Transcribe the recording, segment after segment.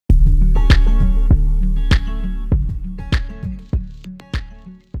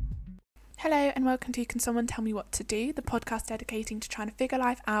Hello and welcome to Can Someone Tell Me What to Do, the podcast dedicating to trying to figure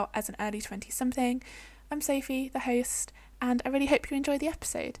life out as an early 20-something. I'm Sophie, the host, and I really hope you enjoy the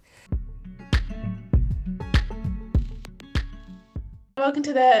episode. Welcome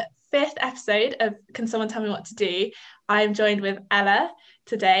to the 5th episode of Can Someone Tell Me What to Do. I'm joined with Ella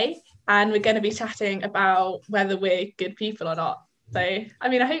today, and we're going to be chatting about whether we're good people or not. So,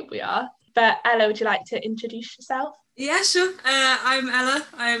 I hope we are. But Ella, would you like to introduce yourself? Yeah, sure. I'm Ella.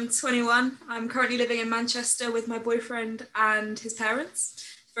 I'm 21. I'm currently living in Manchester with my boyfriend and his parents.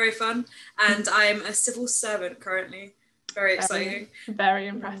 Very fun. And I'm a civil servant currently. Very exciting. Very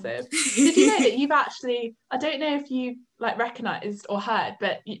impressive. Did you know that you've actually, I don't know if you recognised or heard,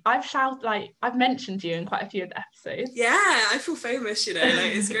 but I've mentioned you in quite a few of the episodes. Yeah, I feel famous,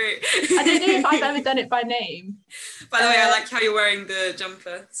 it's great. I don't know if I've ever done it by name. By the way, I like how you're wearing the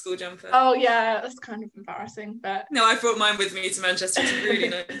school jumper. Oh yeah, that's kind of embarrassing, but... No, I brought mine with me to Manchester. It's really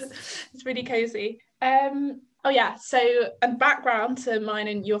nice. It's really cosy. And background to mine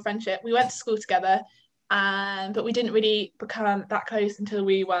and your friendship, we went to school together. But we didn't really become that close until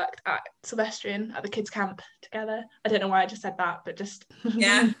we worked at Sylvestrian at the kids camp together. I don't know why I just said that, but just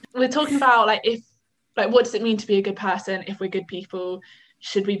yeah. We're talking about what does it mean to be a good person? If we're good people,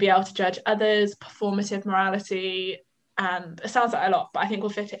 should we be able to judge others? Performative morality, and it sounds like a lot, but I think we'll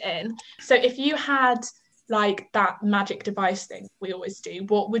fit it in. So if you had that magic device thing we always do,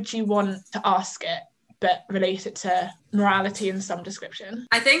 what would you want to ask it, but relate it to morality in some description?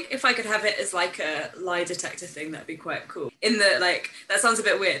 I think if I could have it as a lie detector thing, that'd be quite cool. That sounds a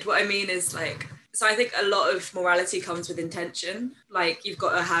bit weird. What I mean is so I think a lot of morality comes with intention. You've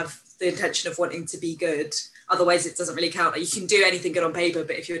got to have the intention of wanting to be good. Otherwise it doesn't really count. You can do anything good on paper,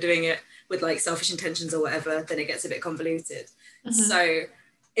 but if you're doing it with selfish intentions or whatever, then it gets a bit convoluted. Mm-hmm. So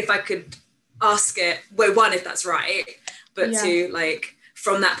if I could ask it, well, one, if that's right, but two,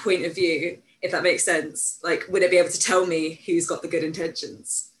 from that point of view, if that makes sense, would it be able to tell me who's got the good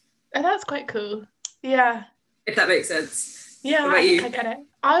intentions? Oh, that's quite cool. Yeah. If that makes sense. Yeah, I think I get it.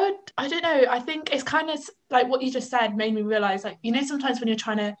 I don't know, I think it's kind of what you just said made me realise, sometimes when you're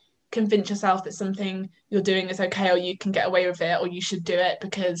trying to convince yourself that something you're doing is okay, or you can get away with it, or you should do it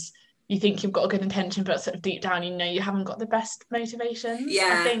because you think you've got a good intention, but sort of deep down, you haven't got the best motivations.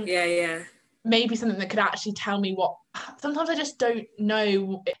 Yeah, I think maybe something that could actually tell me what... Sometimes I just don't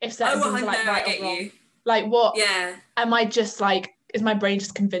know if certain things are right or wrong. What... Yeah. Am I just is my brain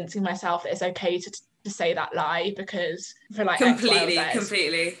just convincing myself that it's okay to say that lie because for completely.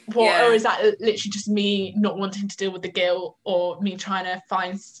 Or is that literally just me not wanting to deal with the guilt, or me trying to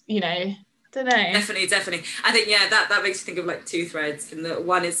find, I don't know. Definitely. I think, that makes you think of two threads. And the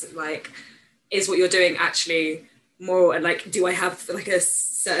one is is what you're doing actually moral, and do I have a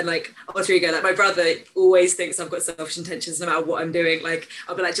certain alter ego? My brother always thinks I've got selfish intentions no matter what I'm doing.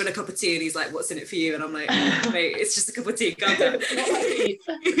 I'll be do you want a cup of tea? And he's what's in it for you? And I'm mate, it's just a cup of tea, calm down.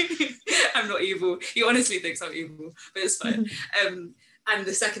 I'm not evil. He honestly thinks I'm evil, but it's fine. And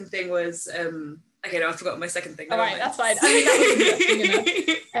the second thing was okay, no, I've forgotten my second thing. All right, that's fine.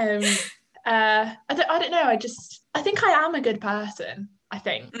 That wasn't enough. I don't know, I think I am a good person. I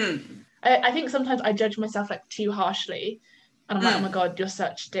think I think sometimes I judge myself too harshly, and I'm oh my god, you're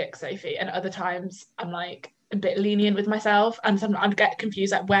such a dick, Sophie. And other times I'm a bit lenient with myself, and sometimes I get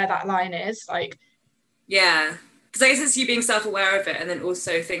confused where that line is. Yeah, because I guess it's you being self-aware of it, and then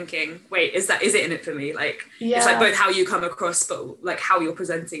also thinking, wait, is it in it for me? It's both how you come across, but how you're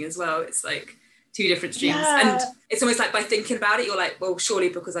presenting as well. It's two different streams. And it's almost by thinking about it, you're well, surely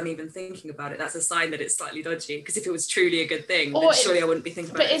because I'm even thinking about it, that's a sign that it's slightly dodgy. Because if it was truly a good thing, then surely I wouldn't be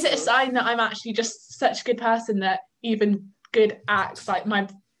thinking about it. But is it a sign that I'm actually just such a good person that even good acts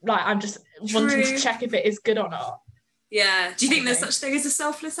I'm just wanting to check if it is good or not? Yeah. Do you think there's such thing as a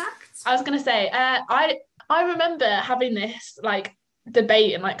selfless act? I was gonna say, I remember having this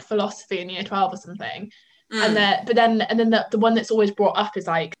debate in philosophy in year 12 or something. And then the one that's always brought up is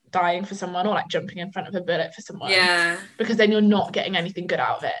dying for someone, or jumping in front of a bullet for someone. Yeah. Because then you're not getting anything good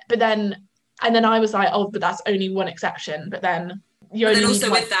out of it. But then I was but that's only one exception. But then you only also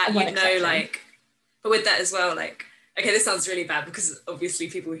need with that, exception. But with that as well, okay, this sounds really bad because obviously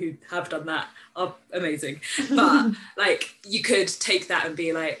people who have done that are amazing. But you could take that and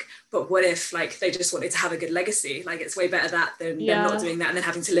be but what if they just wanted to have a good legacy? It's way better that than them not doing that and then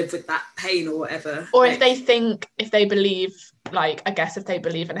having to live with that pain or whatever. Or if they believe if they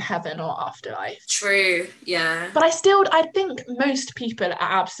believe in a heaven or afterlife. True, yeah. But I think most people are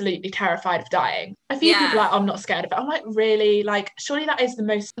absolutely terrified of dying. A few people I'm not scared of it. I'm really? Surely that is the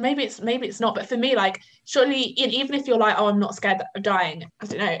most, maybe it's not, but for me, surely, even if you're I'm not scared of dying, I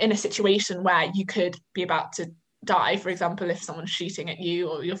don't know, in a situation where you could be about to die, for example, if someone's shooting at you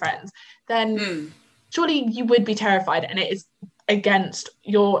or your friends, then surely you would be terrified, and it is against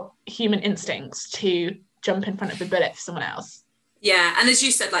your human instincts to jump in front of a bullet for someone else. Yeah, and as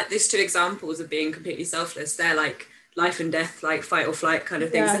you said, like these two examples of being completely selfless, they're like life and death, like fight or flight kind of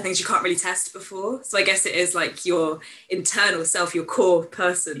things. Yeah. They're things you can't really test before. So I guess it is like your internal self, your core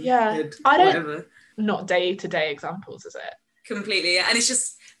person. Yeah, I don't. Whatever. Not day-to-day examples, is it? Completely, yeah. And it's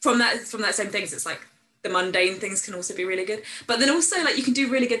just from that same things. It's like the mundane things can also be really good, but then also like you can do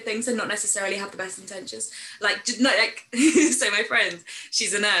really good things and not necessarily have the best intentions. Like so my friend,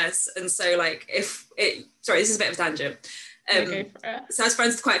 she's a nurse, and so like sorry, this is a bit of a tangent. So I was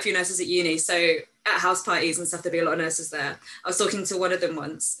friends with quite a few nurses at uni, so at house parties and stuff there'd be a lot of nurses there. I was talking to one of them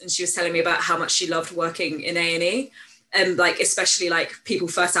once, and she was telling me about how much she loved working in A&E, and like especially like people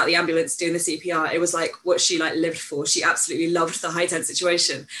first out the ambulance doing the CPR. It was like what she like lived for. She absolutely loved the high tense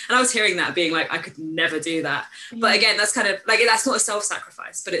situation, and I was hearing that being like, I could never do that. But again, that's kind of like, that's not a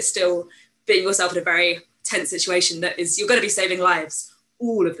self-sacrifice, but it's still being yourself in a very tense situation that is, you're going to be saving lives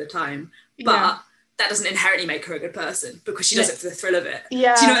all of the time, but that doesn't inherently make her a good person because she does it for the thrill of it.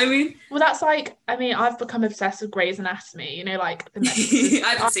 Yeah. Do you know what I mean? Well, that's like, I mean, I've become obsessed with Grey's Anatomy, you know, like I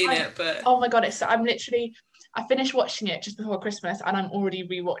haven't seen it, but oh my god, I finished watching it just before Christmas, and I'm already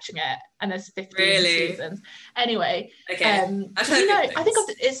rewatching it, and there's 15 seasons. Anyway, okay.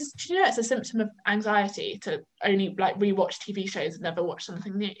 It's a symptom of anxiety to only like rewatch TV shows and never watch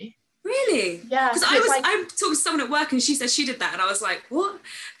something new. Really? Yeah. Because I'm talking to someone at work and she said she did that, and I was like, what?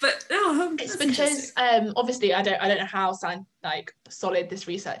 But it's because obviously I don't know how solid this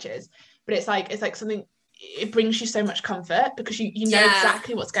research is, but it's like something. It brings you so much comfort because you know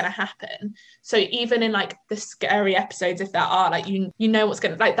exactly what's going to happen. So even in like the scary episodes, if there are, like you know what's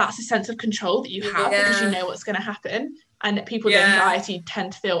going to, like, that's a sense of control that you have because you know what's going to happen. And people with anxiety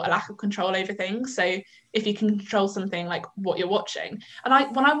tend to feel a lack of control over things. So if you can control something like what you're watching,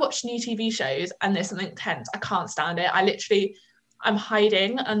 and when I watch new TV shows and there's something tense, I can't stand it. I'm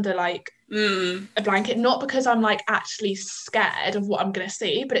hiding under like a blanket, not because I'm like actually scared of what I'm going to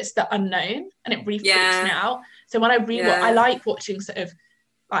see, but it's the unknown, and it really freaks me out. So when I rewatch, I like watching sort of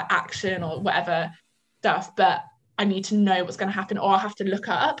like action or whatever stuff, but I need to know what's going to happen, or I have to look it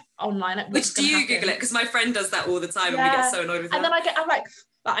up online. Like, which do you Google it? Because my friend does that all the time, and we get so annoyed with that. And then I'm like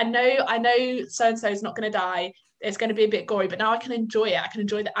I know so and so is not going to die. It's going to be a bit gory, but now I can enjoy it. I can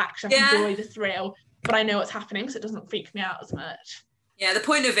enjoy the action. I can enjoy the thrill. But I know what's happening, so it doesn't freak me out as much. Yeah, the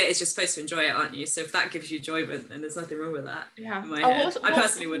point of it is you're supposed to enjoy it, aren't you? So if that gives you enjoyment, then there's nothing wrong with that. Yeah. In my head. I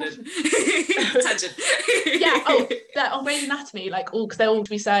personally wouldn't. Tangent. On Grey's Anatomy, like all, because they're all to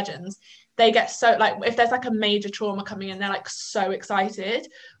be surgeons, they get so like, if there's like a major trauma coming in, they're like so excited,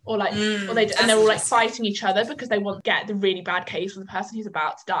 or like and they're all like fighting each other because they want to get the really bad case of the person who's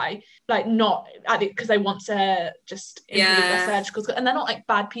about to die, like not because they want to just improve their surgical skills. And they're not like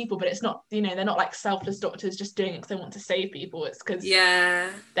bad people, but it's not, you know, they're not like selfless doctors just doing it because they want to save people. It's because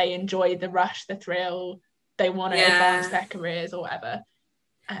they enjoy the rush, the thrill, they want to advance their careers or whatever.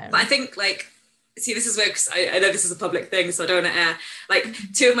 But I think like, see, this is where, because I know this is a public thing, so I don't want to air, like,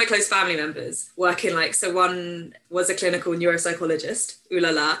 two of my close family members work in, like, so one was a clinical neuropsychologist, ooh la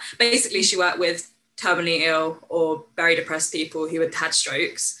la. Basically, she worked with terminally ill or very depressed people who had had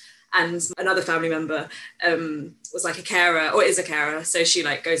strokes. And another family member was like a carer, or is a carer, so she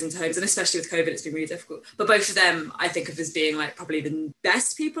like goes into homes, and especially with COVID, it's been really difficult. But both of them, I think of as being like probably the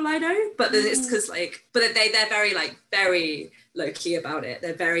best people I know. But it's because like, but they're very like very low key about it.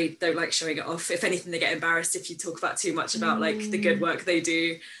 They're very, don't like showing it off. If anything, they get embarrassed if you talk about too much about like the good work they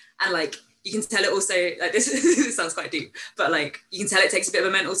do. And like, you can tell it also, like this sounds quite deep, but like you can tell it takes a bit of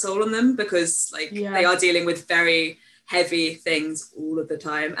a mental toll on them because like they are dealing with very heavy things all of the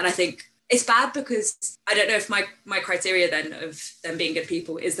time. And I think it's bad because I don't know if my criteria then of them being good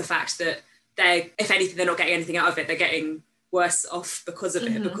people is the fact that if anything, they're not getting anything out of it. They're getting worse off because of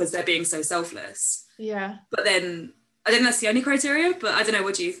it, because they're being so selfless. Yeah. But then I think that's the only criteria, but I don't know,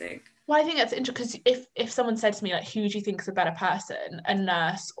 what do you think? Well, I think that's interesting because if someone said to me like, who do you think is a better person, a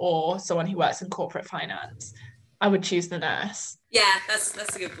nurse or someone who works in corporate finance, I would choose the nurse. Yeah, that's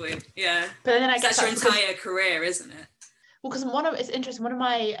a good point. Yeah. But then I guess that's your entire career, isn't it? Well, because it's interesting. One of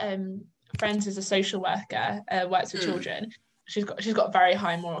my friends is a social worker, works with children. She's got a very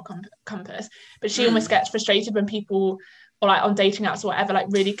high moral compass, but she almost gets frustrated when people, or like on dating apps or whatever, like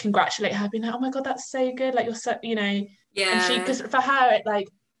really congratulate her, being like, "Oh my god, that's so good! Like you're so, you know." Yeah. And because for her, like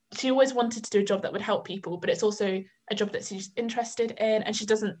she always wanted to do a job that would help people, but it's also a job that she's interested in, and she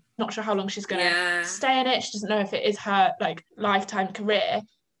not sure how long she's gonna stay in it. She doesn't know if it is her like lifetime career.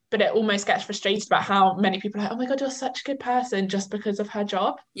 But it almost gets frustrated about how many people are like, oh my god, you're such a good person just because of her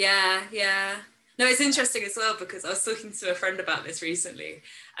job. Yeah. No, it's interesting as well, because I was talking to a friend about this recently,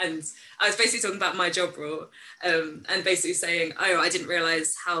 and I was basically talking about my job role, and basically saying, oh, I didn't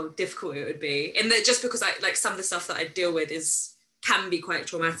realize how difficult it would be, and that just because I like some of the stuff that I deal with can be quite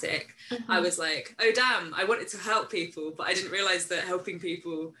traumatic. I was like, oh damn, I wanted to help people, but I didn't realize that helping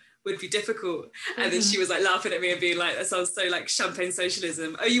people would be difficult. And then she was like laughing at me and being like, that sounds so like champagne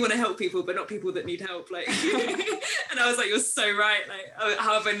socialism. Oh, you want to help people, but not people that need help. Like, and I was like, you're so right. Like, oh,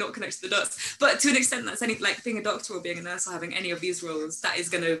 how have I not connected the dots? But to an extent, that's any like being a doctor or being a nurse or having any of these roles, that is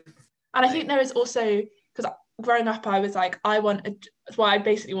going to. And I think there is also, because growing up, I was like, that's why I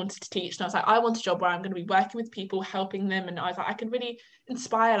basically wanted to teach. And I was like, I want a job where I'm going to be working with people, helping them. And I was like, I can really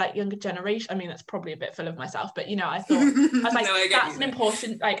inspire like younger generation. I mean, that's probably a bit full of myself, but I thought, I was like, no, that's an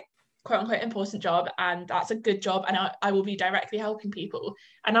important, like, quote unquote important job, and that's a good job, and I will be directly helping people.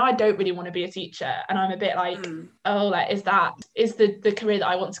 And now I don't really want to be a teacher, and I'm a bit like, oh, like, is the career that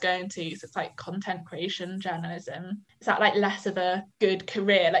I want to go into? So it's like content creation, journalism. Is that like less of a good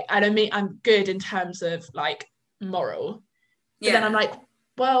career? Like, I don't mean I'm good in terms of like moral, but then I'm like,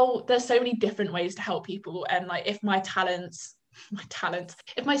 well, there's so many different ways to help people, and like if my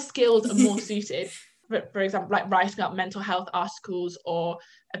skills are more suited, for example, like writing up mental health articles or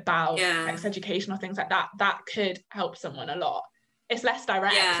about sex education or things like that, that could help someone a lot. It's less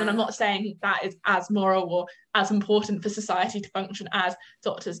direct, and I'm not saying that is as moral or as important for society to function as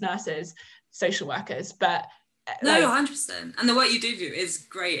doctors, nurses, social workers, but no, 100%. And the work you do is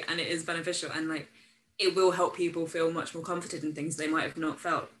great, and it is beneficial, and like it will help people feel much more confident in things they might have not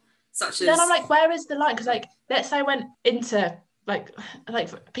felt, such as. Then I'm like, where is the line? Because like, let's say I went into like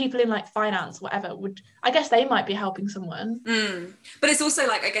people in like finance, whatever, I guess they might be helping someone. But it's also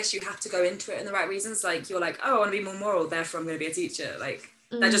like, I guess you have to go into it in the right reasons. Like, you're like, oh, I want to be more moral, therefore I'm going to be a teacher. Like,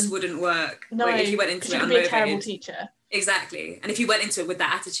 that just wouldn't work. No, like, if you went into it unmotivated, be a terrible teacher. Exactly. And if you went into it with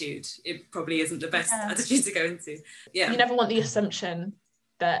that attitude, it probably isn't the best attitude to go into. You never want the assumption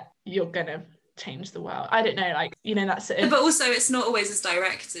that you're gonna change the world. I don't know, like, that's it. But also, it's not always as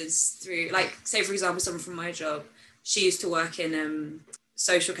direct as through, like, say for example, someone from my job, she used to work in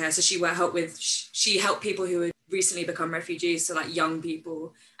social care, so she helped people who had recently become refugees, so like young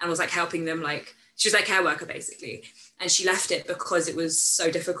people, and was like helping them, like she was like care worker basically, and she left it because it was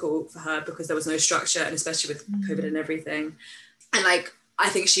so difficult for her, because there was no structure, and especially with COVID and everything. And like, I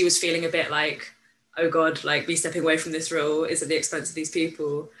think she was feeling a bit like, oh god, like me stepping away from this role is at the expense of these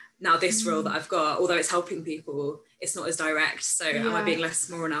people. Now this role that I've got, although it's helping people, it's not as direct, so am I being less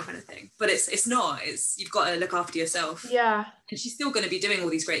moral now, kind of thing. But it's not, you've got to look after yourself. And she's still going to be doing all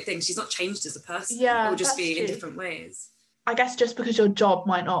these great things. She's not changed as a person. It will just be true. In different ways. I guess just because your job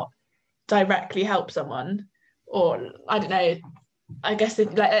might not directly help someone, or I don't know, I guess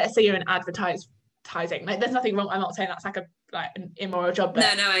like, let's say you're in advertising, like there's nothing wrong, I'm not saying that's like an immoral job,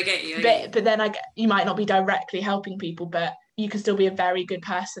 but no, I get you. But then you might not be directly helping people, but you can still be a very good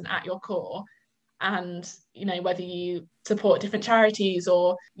person at your core. And whether you support different charities,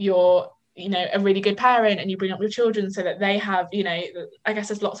 or you're a really good parent and you bring up your children so that they have, I guess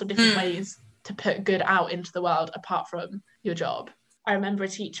there's lots of different ways to put good out into the world apart from your job. I remember a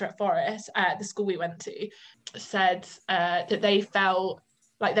teacher at Forest, the school we went to, said that they felt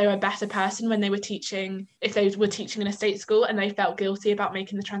like they were a better person when they were teaching, if they were teaching in a state school, and they felt guilty about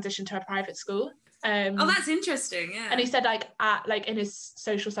making the transition to a private school. Oh, that's interesting. Yeah. And he said like in his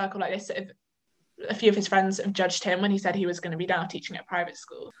social circle, like this sort of, a few of his friends have judged him when he said he was going to be now teaching at private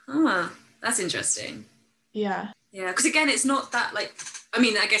school. That's interesting. Yeah, because again, it's not that like, I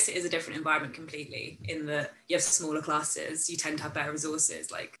mean, I guess it is a different environment completely, in that you have smaller classes, you tend to have better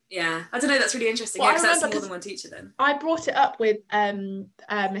resources. Like, I don't know, that's really interesting. Because that's more than one teacher then. I brought it up with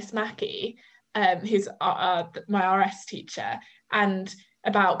Miss Mackey, who's my RS teacher, and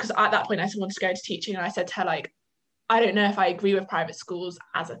because at that point I still wanted to go into teaching, and I said to her, like, I don't know if I agree with private schools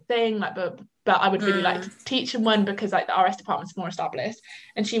as a thing, like, but I would really like to teach in one, because like the RS department's more established.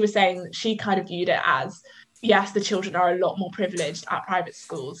 And she was saying that she kind of viewed it as, yes, the children are a lot more privileged at private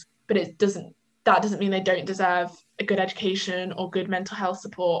schools, but that doesn't mean they don't deserve a good education or good mental health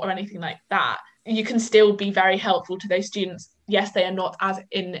support or anything like that. You can still be very helpful to those students. Yes, they are not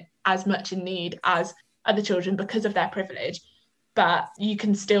as much in need as other children because of their privilege, but you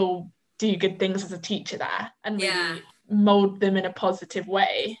can still do good things as a teacher there and really mold them in a positive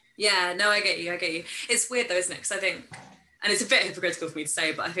way. I get you. It's weird though, isn't it? Because I think, and it's a bit hypocritical for me to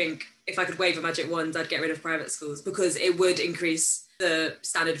say, but I think if I could wave a magic wand, I'd get rid of private schools, because it would increase the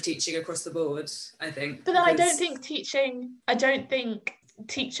standard of teaching across the board, I think. But then I don't think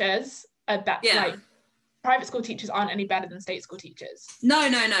teachers are that, like, private school teachers aren't any better than state school teachers. No,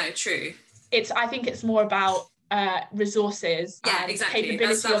 true. I think it's more about resources Yeah, and exactly.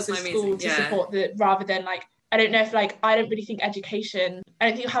 capability That of was the my school amazing. to Yeah. support the, rather than like, I don't know if like, I don't really think education, I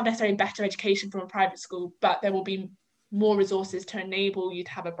don't think you'll have necessarily better education from a private school, but there will be more resources to enable you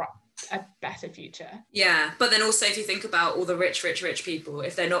to have a better future. Yeah, but then also if you think about all the rich people,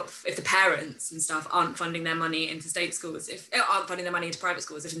 if the parents and stuff aren't funding their money into state schools, if aren't funding their money into private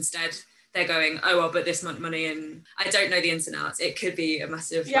schools, if instead they're going, oh, I'll put this money in, I don't know the ins and outs, it could be a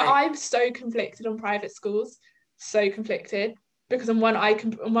massive. Yeah, like, I'm so conflicted on private schools, so conflicted, because on one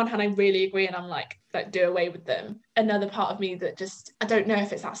hand I really agree and I'm like do away with them. Another part of me that just, I don't know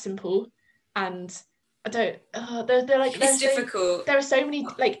if it's that simple, and I don't. They're like, it's difficult. There are so many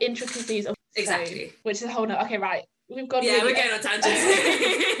like intricacies of exactly, which is a whole nother. Okay, right, we've gone. Yeah, really we're going on tangents.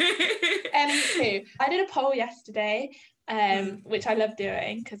 Anywho, I did a poll yesterday, which I love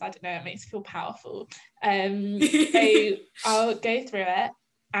doing because I don't know, it makes me feel powerful. So I'll go through it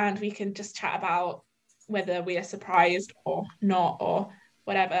and we can just chat about whether we are surprised or not or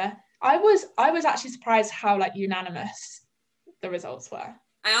whatever. I was actually surprised how like unanimous the results were.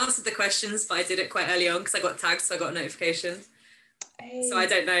 I answered the questions, but I did it quite early on because I got tagged, so I got a notification. Hey. So I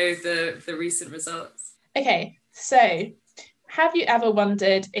don't know the recent results. Okay, so have you ever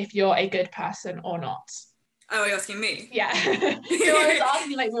wondered if you're a good person or not? Oh, are you asking me? Yeah. So I was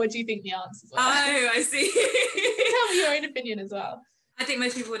asking, like, what do you think the answers were? Oh, I see. You can tell me your own opinion as well. I think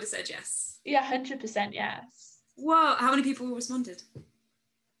most people would have said yes. Yeah, 100% yes. Wow, how many people responded?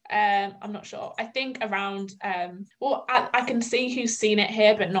 I'm not sure. I think around, well, I can see who's seen it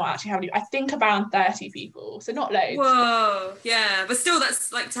here, but not actually how many. I think around 30 people, so not loads. Whoa, yeah, but still,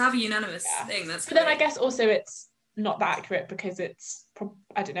 that's like to have a unanimous thing. That's. But then I guess also it's not that accurate because it's,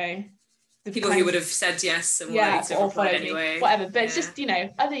 I don't know. The people who would have said yes and wanted to reply anyway. Whatever, but it's just,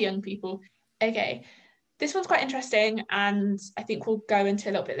 other young people. Okay. This one's quite interesting and I think we'll go into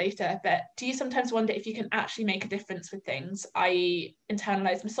a little bit later, but do you sometimes wonder if you can actually make a difference with things, i.e.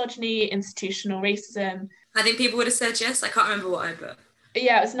 internalized misogyny, institutional racism? I think people would have said yes. I can't remember what I put.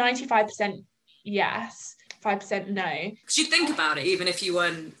 Yeah, it was 95% yes, 5% no. Because you think about it, even if you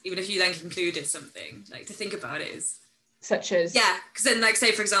then concluded something, like to think about it is... Such as? Yeah, because then like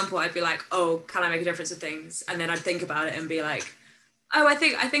say for example, I'd be like, oh, can I make a difference with things? And then I'd think about it and be like, oh, I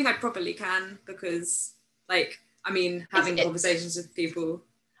think I probably can because... Like, I mean, having conversations with people.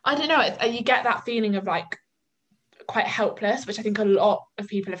 I don't know. You get that feeling of like quite helpless, which I think a lot of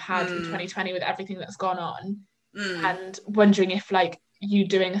people have had in 2020 with everything that's gone on, and wondering if like you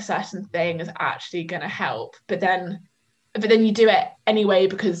doing a certain thing is actually going to help. But then you do it anyway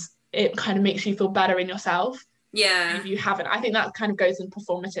because it kind of makes you feel better in yourself. Yeah. If you haven't, I think that kind of goes in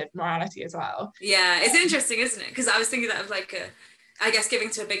performative morality as well. Yeah, it's interesting, isn't it? Because I was thinking that of like I guess giving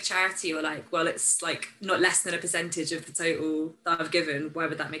to a big charity or like, well, it's like not less than a percentage of the total that I've given. Why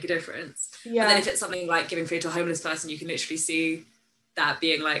would that make a difference? Yeah. But then if it's something like giving food to a homeless person, you can literally see that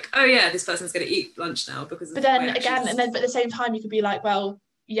being like, oh yeah, this person's going to eat lunch now because of. But then again, but at the same time, you could be like, well,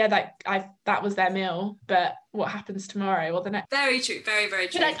 yeah, that was their meal, but what happens tomorrow or the next? Very true, very, very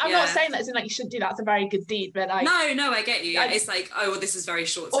true. But like, I'm not saying that as in like you shouldn't do that. It's a very good deed, but like. No, I get you. It's like, oh, well, this is very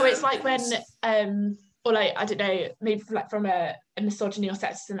short term. Or it's like when or like, I don't know, maybe like from a misogyny or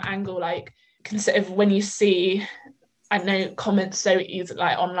sexism angle, like sort of when you see, I don't know, comments so easy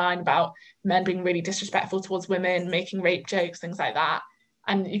like online about men being really disrespectful towards women, making rape jokes, things like that,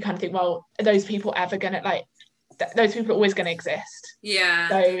 and you kind of think, well, are those people ever gonna like? Those people are always gonna exist. Yeah.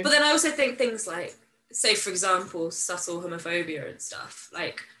 So, but then I also think things like, say for example, subtle homophobia and stuff.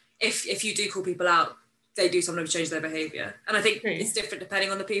 Like if you do call people out, they do sometimes change their behaviour, and I think it's different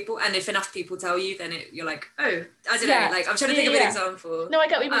depending on the people, and if enough people tell you, then you're like, oh, I don't know, like I'm trying to think of an example. No, I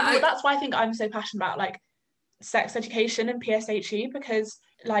get what you mean. That's why I think I'm so passionate about like sex education and PSHE, because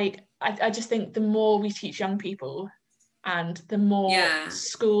like I just think the more we teach young people and the more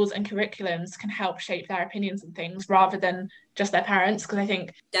schools and curriculums can help shape their opinions and things rather than just their parents, because I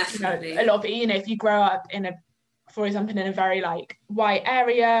think definitely a lot of it, if you grow up for example, in a very like white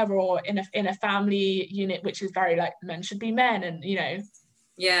area or in a family unit which is very like men should be men, and you're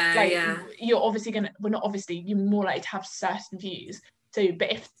obviously you're more likely to have certain views. So,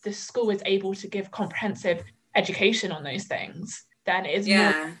 but if the school is able to give comprehensive education on those things, then it is more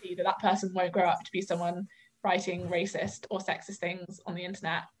likely that person won't grow up to be someone writing racist or sexist things on the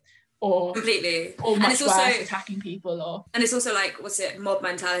internet. Or completely, or much worse, attacking people, and it's also like, mob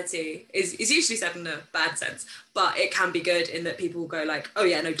mentality is usually said in a bad sense, but it can be good in that people go like, oh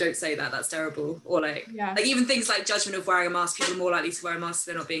yeah, no, don't say that, that's terrible, or like even things like judgment of wearing a mask, people are more likely to wear a mask if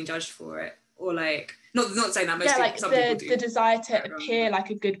they're not being judged for it, or like not saying that most people, some people do. The desire to appear like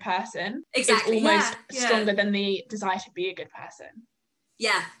a good person is almost stronger than the desire to be a good person.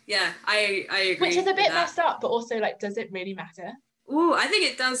 Yeah, I agree. Which is a bit messed up, but also like, does it really matter? Oh, I think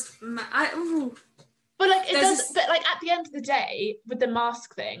it does. But like it does. But like at the end of the day, with the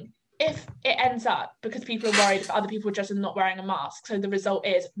mask thing, if it ends up because people are worried that other people are just not wearing a mask, so the result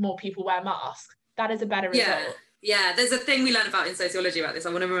is more people wear masks, that is a better result. Yeah, there's a thing we learned about in sociology about this. I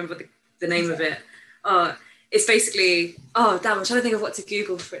want to remember the name of it. It's basically, damn, I'm trying to think of what to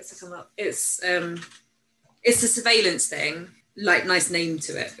Google for it to come up. It's a surveillance thing, like nice name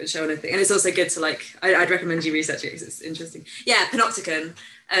to it, but show anything. And it's also good to like, I'd recommend you research it because it's interesting. Yeah, panopticon.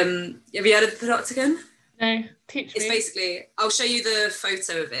 Have you heard of the panopticon? No, teach me. It's basically, I'll show you the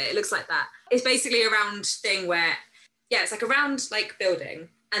photo of it. It looks like that. It's basically a round thing where, it's like a round like building,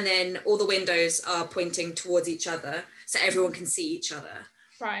 and then all the windows are pointing towards each other so everyone can see each other.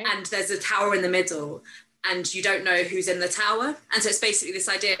 Right. And there's a tower in the middle, and you don't know who's in the tower. And so it's basically this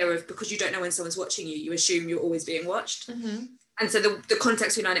idea of, because you don't know when someone's watching you, you assume you're always being watched. Mm-hmm. And so the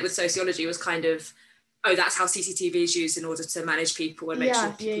context we learned it with sociology was kind of, that's how CCTV is used in order to manage people and make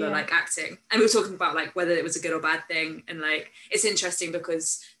sure people are like acting. And we were talking about like whether it was a good or bad thing. And like, it's interesting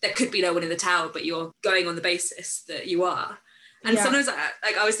because there could be no one in the tower, but you're going on the basis that you are. And sometimes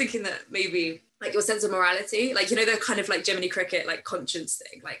I was thinking that maybe like your sense of morality, like, the kind of like Jiminy Cricket, like conscience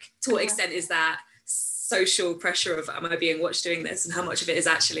thing, like to what extent is that social pressure of, am I being watched doing this? And how much of it is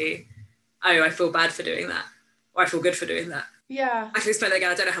actually, I feel bad for doing that, or I feel good for doing that. Yeah. I can explain that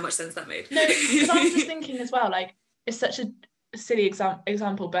again. I don't know how much sense that made. No, because I was just thinking as well, like, it's such a silly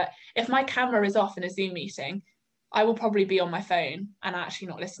example, but if my camera is off in a Zoom meeting, I will probably be on my phone and actually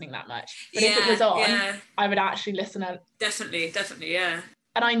not listening that much. But if it was on, I would actually listen. Definitely, yeah.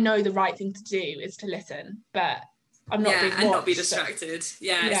 And I know the right thing to do is to listen, but I'm not being watched, and not be distracted. It's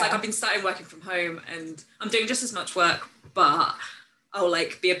like I've been starting working from home and I'm doing just as much work, but I'll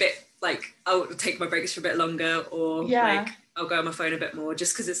like be a bit like, I'll take my breaks for a bit longer, or like I'll go on my phone a bit more,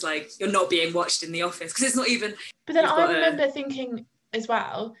 just because it's like you're not being watched in the office, because it's not even. But then I remember thinking as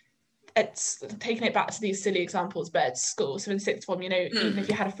well, it's taking it back to these silly examples, but at school, so in sixth form, even if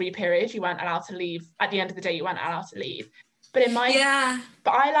you had a free period, you weren't allowed to leave. At the end of the day, you weren't allowed to leave. But in my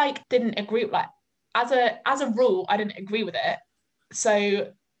but I like didn't agree, like as a rule, I didn't agree with it.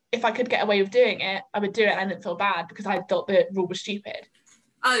 So if I could get away with doing it, I would do it, and I didn't feel bad because I thought the rule was stupid.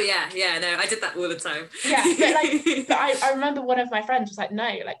 Oh yeah, no, I did that all the time. But I remember one of my friends was like, no,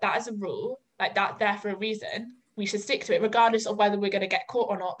 like that is a rule, like that's there for a reason. We should stick to it, regardless of whether we're going to get caught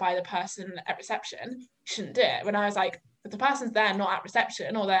or not by the person at reception. You shouldn't do it. When I was like, if the person's there not at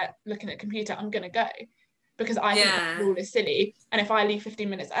reception or they're looking at a computer, I'm going to go, because I think that rule is silly. And if I leave 15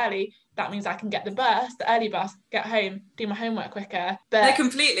 minutes early, that means I can get the early bus, get home, do my homework quicker. But no,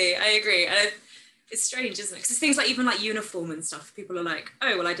 completely, I agree. And it's strange, isn't it? Because it's things like even like uniform and stuff. People are like,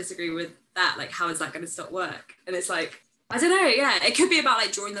 oh, well, I disagree with that. Like, how is that going to stop work? And it's like, I don't know. Yeah, it could be about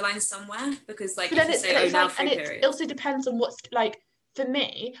like drawing the line somewhere, because like if you say, now free period. It also depends on what's like. For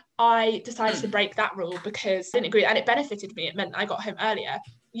me, I decided to break that rule because I didn't agree, and it benefited me. It meant I got home earlier.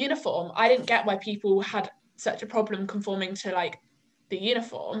 Uniform, I didn't get why people had such a problem conforming to like the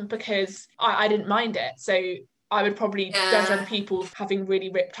uniform, because I didn't mind it. So I would probably judge other people having really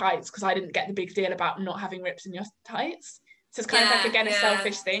ripped tights because I didn't get the big deal about not having rips in your tights. So it's kind of like, again, a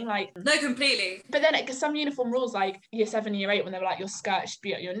selfish thing. Like, no, completely. But then some uniform rules, like year 7, year 8, when they were like, your skirt should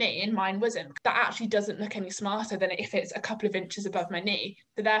be at your knee, and mine wasn't. That actually doesn't look any smarter than if it's a couple of inches above my knee.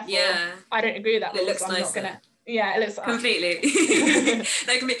 So therefore, I don't agree with that rule. It looks so I'm nicer. not gonna. Yeah, it looks completely.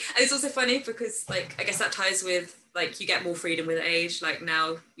 No, completely. And it's also funny because, like, I guess that ties with like you get more freedom with age. Like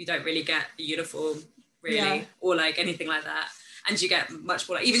now, you don't really get a uniform really, or like anything like that. And you get much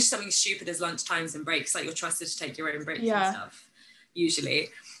more, like, even something stupid as lunchtimes and breaks, like you're trusted to take your own breaks and stuff, usually.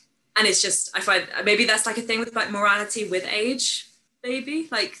 And it's just, I find maybe that's like a thing with like morality with age, maybe.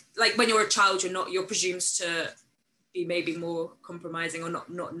 Like when you're a child, you're presumed to be maybe more compromising or not.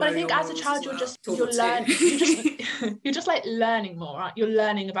 But I think as a child, you're just like learning more, right? You're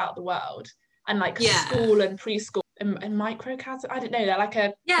learning about the world, and like school and preschool and microcosm, I don't know, they're like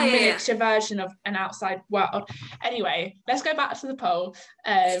a miniature version of an outside world. Anyway, let's go back to the poll.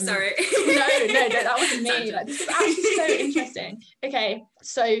 Sorry. no, that wasn't me. Like, this is actually so interesting. Okay,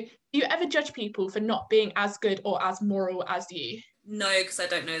 so do you ever judge people for not being as good or as moral as you? No, because I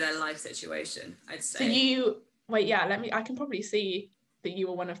don't know their life situation, I'd say. So you I can probably see that you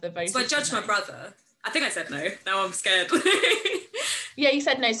were one of the voters. So I judged my brother. I think I said no. Now I'm scared. Yeah, you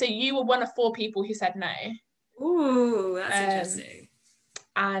said no. So you were one of 4 people who said no. Ooh, that's interesting.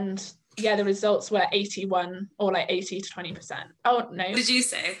 And yeah, the results were 81 or like 80 to 20%. Oh no. What did you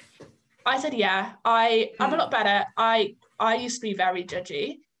say? I said yeah. I'm a lot better. I used to be very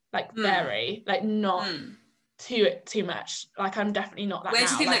judgy, like very, like not too much. Like, I'm definitely not that. Where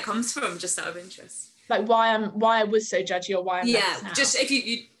do you think like, that comes from, just out of interest? Like, why I was so judgy, or why I'm less now. Just if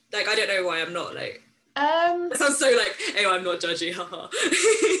you like, I don't know why I'm not, like, that sounds so like, hey, I'm not judgy, haha.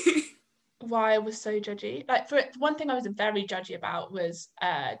 Why I was so judgy, like, for one thing I was very judgy about was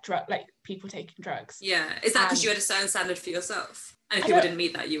like people taking drugs. Yeah, is that because you had a certain standard for yourself, and if people didn't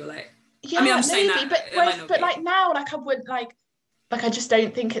meet that, you were like, yeah, I mean, I'm saying that, but like now, like, I wouldn't like I just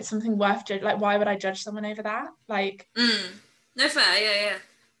don't think it's something worth judging. Like, why would I judge someone over that? Like, no, fair, yeah.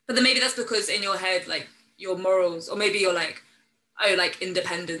 But then maybe that's because in your head, like, your morals, or maybe you're like, oh, like,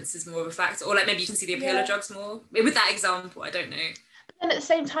 independence is more of a factor, or like maybe you can see the appeal of drugs more. Maybe with that example, I don't know. And at the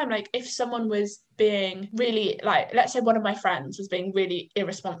same time, like, if someone was being really, like, let's say one of my friends was being really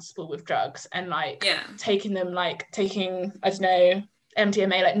irresponsible with drugs and like taking, I don't know,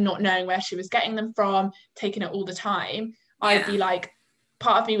 MDMA, like not knowing where she was getting them from, taking it all the time, I'd be like,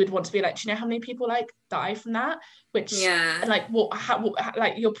 part of me would want to be like, do you know how many people like die from that? Which, and like,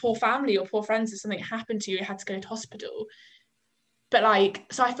 like, your poor family, your poor friends, if something happened to you, you had to go to hospital. But like,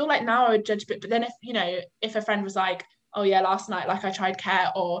 so I feel like now I would judge a bit, but then if, you know, if a friend was like, oh yeah, last night, like, I tried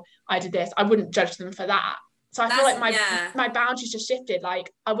care, or I did this, I wouldn't judge them for that. So I feel like my boundaries just shifted.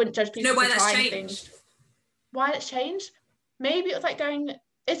 Like, I wouldn't judge people for trying things. Why it's changed? Maybe it was like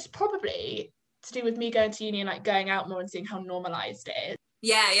it's probably to do with me going to uni and like going out more and seeing how normalized it is.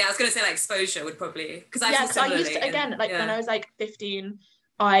 Yeah, I was gonna say like exposure would probably, because I used to, again, like when I was like 15,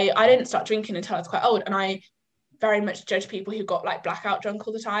 I didn't start drinking until I was quite old, and I very much judge people who got like blackout drunk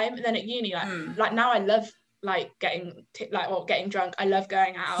all the time. And then at uni, like now I love like getting drunk. I love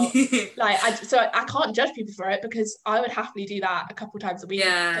going out. Like, I can't judge people for it, because I would happily do that a couple times a week.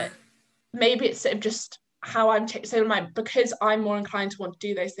 But maybe it's sort of just how I'm because I'm more inclined to want to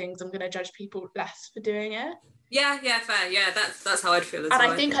do those things, I'm going to judge people less for doing it. Yeah, fair. Yeah, that's how I'd feel as well.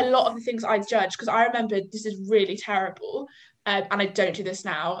 And I think a lot of the things I judge, because I remember, this is really terrible, and I don't do this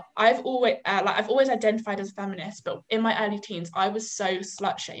now. I've always identified as a feminist, but in my early teens, I was so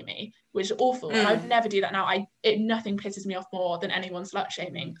slut shamey, which is awful, and I would never do that now. Nothing pisses me off more than anyone slut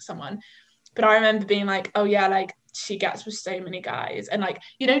shaming someone. But I remember being like, oh yeah, like, she gets with so many guys, and like,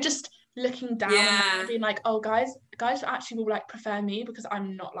 you know, just looking down and being like, oh, guys actually will like prefer me because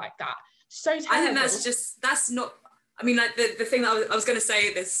I'm not like that. So terrible. I think that's not, I mean, like, the thing that I was going to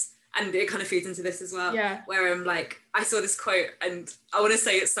say this, and it kind of feeds into this as well, where like, I saw this quote, and I want to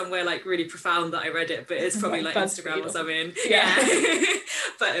say it's somewhere like really profound that I read it, but it's probably like Instagram or something.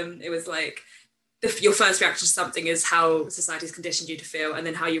 But it was like, your first reaction to something is how society's conditioned you to feel, and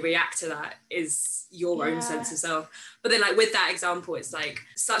then how you react to that is your own sense of self. But then, like, with that example, it's like,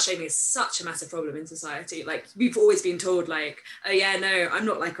 slut shaming is such a massive problem in society. Like, we've always been told like, oh yeah, no, I'm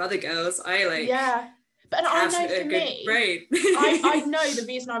not like other girls, I like but I know for me, I know the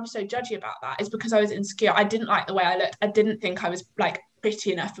reason I was so judgy about that is because I was insecure. I didn't like the way I looked. I didn't think I was like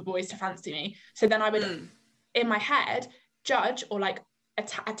pretty enough for boys to fancy me. So then I would in my head judge, or like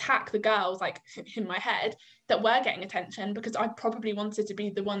attack the girls, like, in my head, that were getting attention, because I probably wanted to be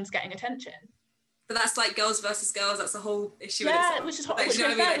the ones getting attention. But that's like girls versus girls. That's the whole issue. Yeah, which is what, like, you know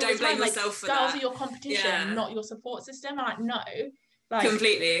what I mean? Like, don't blame yourself for girls that. Girls are your competition, not your support system. I'm like, no, like,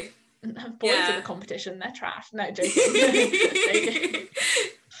 completely. Boys are the competition. They're trash. No, joking.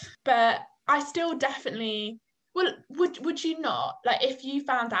 But I still definitely. Well, would you not, like, if you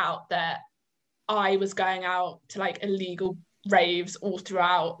found out that I was going out to like illegal raves all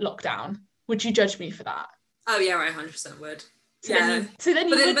throughout lockdown, would you judge me for that? Oh yeah, I 100% would. But then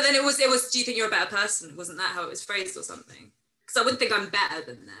it was. Do you think you're a better person? Wasn't that how it was phrased or something? Because I wouldn't think I'm better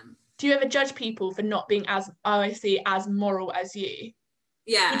than them. Do you ever judge people for not being as moral as you?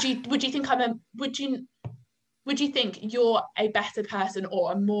 Yeah. Would you think would you think you're a better person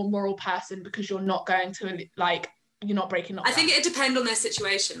or a more moral person because you're not going to, like, you're not breaking lockdown? I think it'd depend on their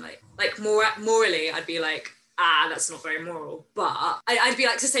situation. Like morally, I'd be like, that's not very moral. But I'd be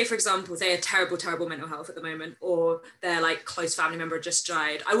like, to say, for example, they have terrible mental health at the moment, or their like close family member just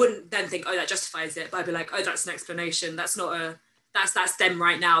died. I wouldn't then think, oh, that justifies it. But I'd be like, oh, that's an explanation. That's not that's them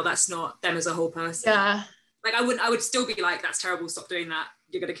right now. That's not them as a whole person. Yeah. Like, I would still be like, that's terrible. Stop doing that.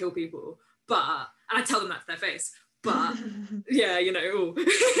 You're going to kill people. And I tell them that to their face. But yeah, you know, but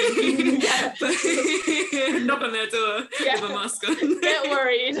knock on their door with a mask on. Get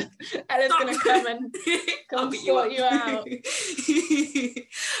worried. Ella's going to come and sort you out.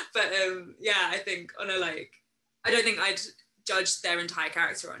 But yeah, I think on a, like, I don't think I'd judge their entire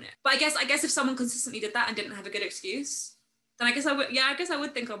character on it. But I guess if someone consistently did that and didn't have a good excuse, then I guess I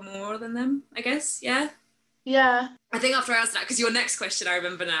would think I'm more than them, I guess. Yeah. Yeah. I think after I asked that, because your next question I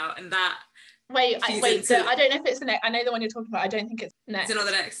remember now, and that Wait. So I don't know if it's the next. I know the one you're talking about. I don't think it's next. Is it not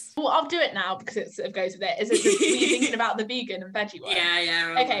the next? Well, I'll do it now because it sort of goes with it. Is it? Were you thinking about the vegan and veggie one?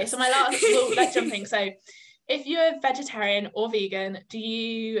 Yeah. Okay, so my last. Well, let's jump in. So, if you're vegetarian or vegan, do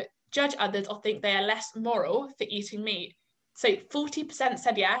you judge others or think they are less moral for eating meat? So 40%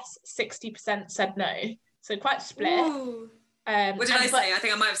 said yes, 60% said no. So quite split. Ooh. What did I say? I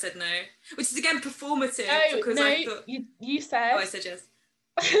think I might have said no, which is again performative. I thought you said. Oh, I said yes.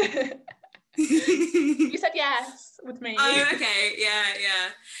 You said yes with me. Oh, okay,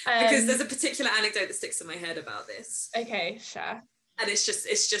 yeah. Because there's a particular anecdote that sticks in my head about this. Okay, sure. And it's just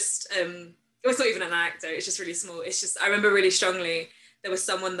it's not even an anecdote. It's just really small. It's just I remember really strongly. There was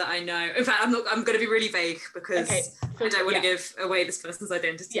someone that I know. In fact, I'm going to be really vague because I don't want to give away this person's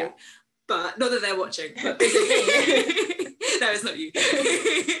identity. Yeah. But not that they're watching. But no, it's not you.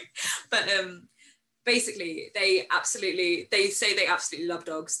 But basically, they say they absolutely love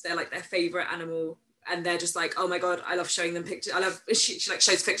dogs. They're like their favorite animal, and they're just like, oh my god, I love showing them pictures. She like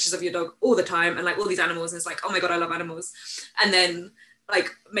shows pictures of your dog all the time, and like all these animals, and it's like, oh my god, I love animals. And then like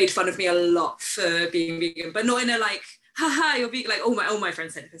made fun of me a lot for being vegan, but not in a like, haha, you're vegan. Like all my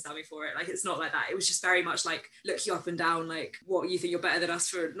friends said to piss at me for it. Like it's not like that. It was just very much like look you up and down, like what you think you're better than us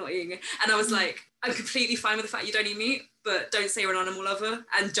for not eating it. And I was like, I'm completely fine with the fact you don't eat meat, but don't say you're an animal lover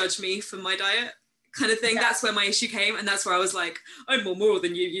and judge me for my diet, kind of thing. Yeah. That's where my issue came, and that's where I was like, I'm more moral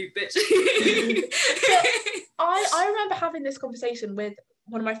than you bitch. I remember having this conversation with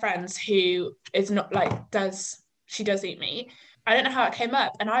one of my friends who is not like she does eat meat. I don't know how it came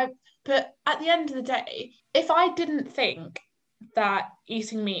up, but at the end of the day, if I didn't think that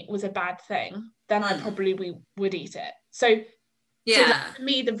eating meat was a bad thing, then I probably would eat it. So like, for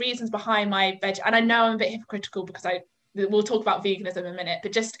me, the reasons behind my veg, and I know I'm a bit hypocritical because we'll talk about veganism in a minute,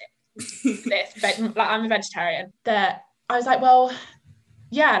 but just like I'm a vegetarian, that I was like, well,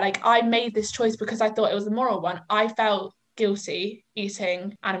 yeah, like I made this choice because I thought it was a moral one. I felt guilty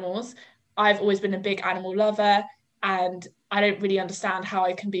eating animals. I've always been a big animal lover, and I don't really understand how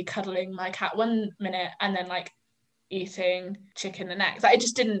I can be cuddling my cat one minute and then like eating chicken the next. Like it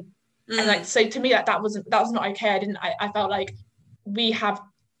just didn't. And like so to me that was not okay. I felt like we have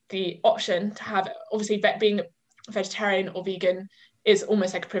the option to have, obviously being a vegetarian or vegan is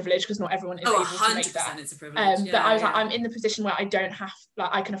almost like a privilege because not everyone is able to make that. It's a privilege. But I was like, I'm in the position where I don't have, like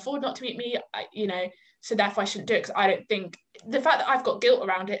I can afford not to eat meat, so therefore I shouldn't do it, because I don't think the fact that I've got guilt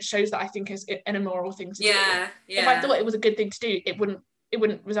around it shows that I think it's an immoral thing to do. If I thought it was a good thing to do, it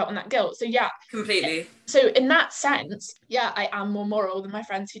wouldn't result in that guilt. So completely. So in that sense, I am more moral than my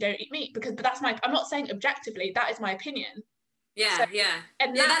friends who don't eat meat, but that's I'm not saying objectively, that is my opinion.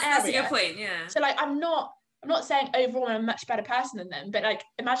 And that's a good point. So like I'm not saying overall I'm a much better person than them, but like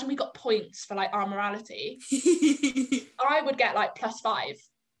imagine we got points for like our morality. I would get like +5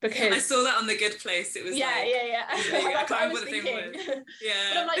 because I saw that on The Good Place. It was I can't remember what the thing was.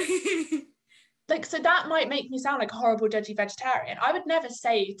 But I'm like so that might make me sound like a horrible judgy vegetarian. I would never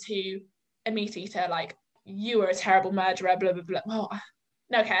say to a meat eater like, you are a terrible murderer, blah blah blah. Well,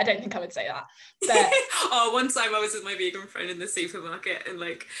 no, okay, I don't think I would say that. But one time I was with my vegan friend in the supermarket, and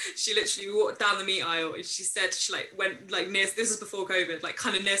like she literally walked down the meat aisle, and she said she like went like near, this was before COVID, like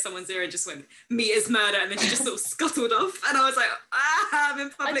kind of near someone's ear, and just went, meat is murder, and then she just sort of scuttled off, and I was like, I'm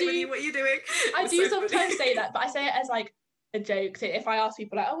in public with you, what are you doing? I do sometimes say that, but I say it as like a joke. So if I ask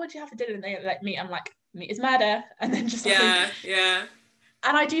people like, oh, what do you have for dinner, and they like meat, I'm like, meat is murder, and then just like,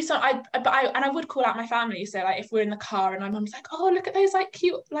 and I do I would call out my family. So like if we're in the car and my mum's like, oh, look at those like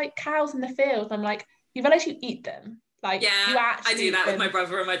cute like cows in the field, I'm like, you realize you eat them? Like you actually I do that with my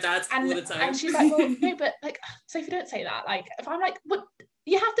brother and my dad all the time. And she's like, well, no, but like Sophie, don't say that. Like if I'm like, what,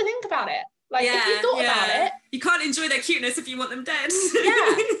 you have to think about it. Like if you thought about it, you can't enjoy their cuteness if you want them dead.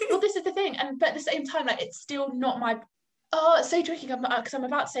 Well, this is the thing, but at the same time, like it's still not my. Oh, it's so tricky because I'm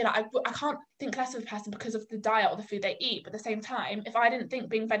about to say that I can't think less of a person because of the diet or the food they eat. But at the same time, if I didn't think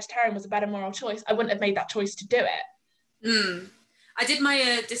being vegetarian was a better moral choice, I wouldn't have made that choice to do it. I did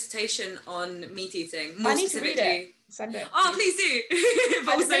my dissertation on meat eating. I need to read it. Send it. Oh, please do.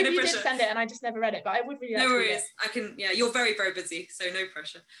 Maybe you did send it and I just never read it, but I would really like to read it. I can, you're very, very busy, so no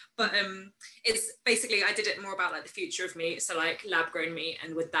pressure. But it's basically, I did it more about like the future of meat, so like lab grown meat,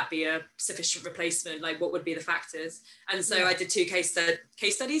 and would that be a sufficient replacement? Like what would be the factors? And so I did 2 case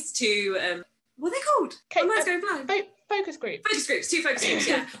studies, 2, what are they called? Am I going blind? Focus groups. 2 focus groups,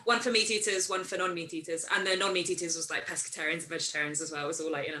 one for meat eaters, one for non-meat eaters. And the non-meat eaters was like pescatarians and vegetarians as well. It was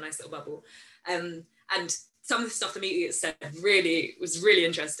all like in a nice little bubble. And some of the stuff the meat eaters said was really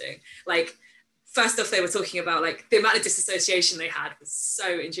interesting. Like, first off, they were talking about like the amount of disassociation they had was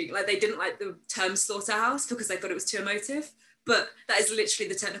so intriguing. Like they didn't like the term slaughterhouse because they thought it was too emotive. but that is literally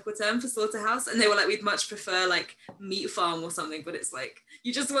the technical term for slaughterhouse. And they were like, we'd much prefer like meat farm or something, but it's like,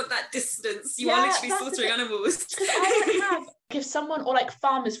 you just want that distance. You are literally slaughtering animals. Because I don't have, if someone, or like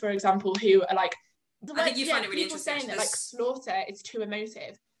farmers, for example, who are like, I think you find it really interesting. Saying that like slaughter is too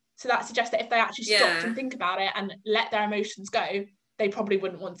emotive. So that suggests that if they actually stopped and think about it and let their emotions go, they probably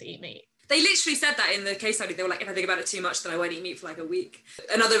wouldn't want to eat meat. They literally said that in the case study. They were like, if I think about it too much, then I won't eat meat for like a week.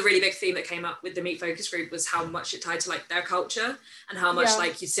 Another really big theme that came up with the meat focus group was how much it tied to like their culture and how much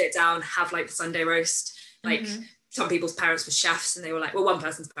like you sit down, have like the Sunday roast, like some people's parents were chefs and they were like, well, one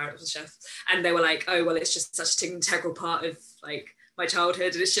person's parents was chefs and they were like, oh, well, it's just such an integral part of like my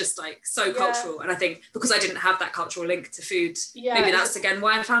childhood and it's just like so cultural. And I think because I didn't have that cultural link to food, maybe that's again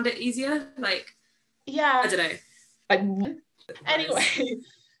why I found it easier. Like, I don't know.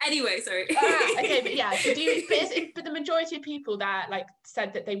 Anyway, sorry. Okay, but yeah, so but the majority of people that like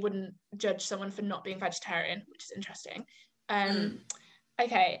said that they wouldn't judge someone for not being vegetarian, which is interesting.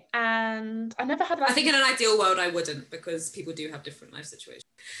 Okay, and I never had I think in an ideal world I wouldn't, because people do have different life situations.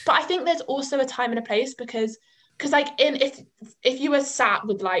 But I think there's also a time and a place because like if you were sat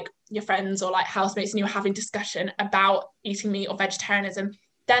with like your friends or like housemates and you were having discussion about eating meat or vegetarianism,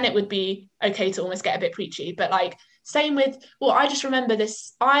 then it would be okay to almost get a bit preachy. But like same with, well, I just remember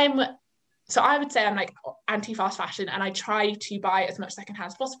this, I would say I'm like anti-fast fashion and I try to buy as much secondhand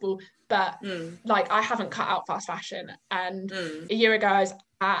as possible, but like I haven't cut out fast fashion. And a year ago I was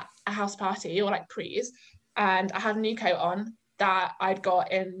at a house party or like pre's and I had a new coat on that I'd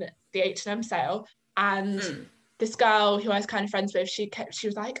got in the H&M sale, and this girl who I was kind of friends with, she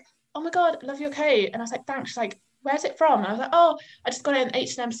was like, oh my god, I love your coat. And I was like, thanks. She's like, where's it from? And I was like, oh, I just got it in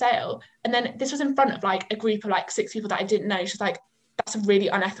H&M sale. And then this was in front of like a group of like 6 people that I didn't know. She's like, that's a really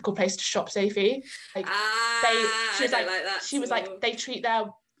unethical place to shop, Sophie. Like she was like they treat their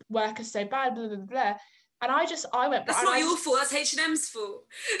workers so bad, blah blah blah. And I went, that's not your fault, that's H&M's fault.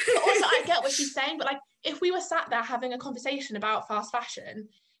 But also I get what she's saying, but like if we were sat there having a conversation about fast fashion,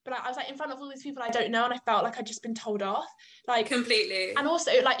 but like, I was like in front of all these people I don't know and I felt like I'd just been told off, like completely. And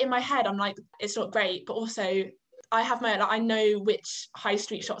also like in my head I'm like, it's not great, but also I have my, like, I know which high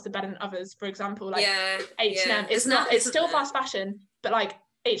street shops are better than others. For example, like H&M, it's still fast fashion, but like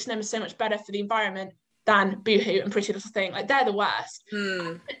H&M is so much better for the environment than Boohoo and Pretty Little Thing. Like they're the worst.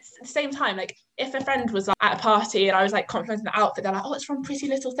 At the same time, like if a friend was like, at a party and I was like complimenting the outfit, they're like, oh, it's from Pretty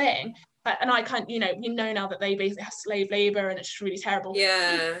Little Thing. And I can't, you know now that they basically have slave labor and it's just really terrible.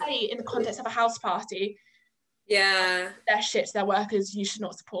 In the context of a house party, they're shit to their workers, you should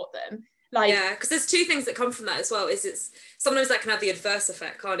not support them. Like, because there's two things that come from that as well. Is it's sometimes that can have the adverse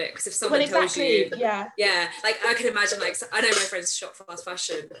effect, can't it? Because if someone tells you, like I can imagine, like I know my friends shop fast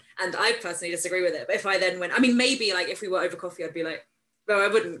fashion, and I personally disagree with it. But if I then went, I mean, maybe like if we were over coffee, I'd be like, no, I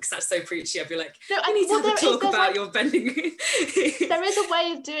wouldn't, because that's so preachy. I'd be like, no, I need to have a talk about like, your bending. There is a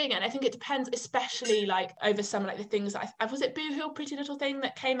way of doing it. And I think it depends, especially like over some like the things that was it Boohoo, Pretty Little Thing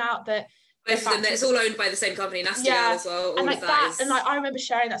that came out that. Both of them, it's all owned by the same company, Nasty Gal as well. And like that and like I remember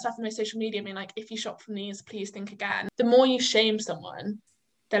sharing that stuff on my social media. I mean, like if you shop from these, please think again. The more you shame someone,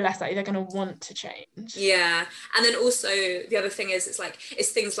 the less likely they're going to want to change. Yeah, and then also the other thing is,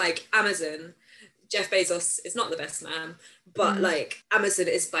 it's things like Amazon. Jeff Bezos is not the best man, but like Amazon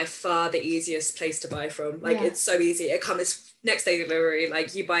is by far the easiest place to buy from. Like it's so easy. It comes next day delivery.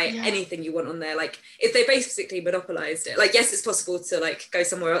 Like you buy anything you want on there. Like if they basically monopolized it. Like yes, it's possible to like go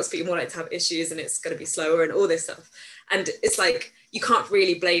somewhere else, but you're more likely to have issues and it's going to be slower and all this stuff. And it's like you can't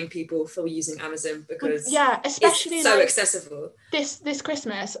really blame people for using Amazon because especially it's so like, accessible. This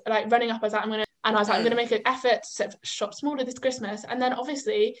Christmas, like running up, I was like, I'm gonna make an effort to shop smaller this Christmas, and then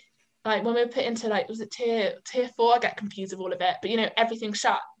obviously. Like when we were put into like, was it tier 4? I get confused with all of it, but you know, everything's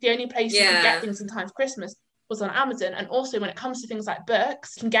shut. The only place you can get things in time for Christmas was on Amazon. And also when it comes to things like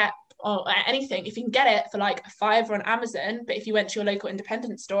books, you can get or anything, if you can get it for like $5 on Amazon, but if you went to your local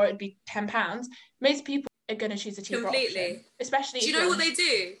independent store, it'd be £10. Most people are going to choose a cheaper option. Especially. Do you know what they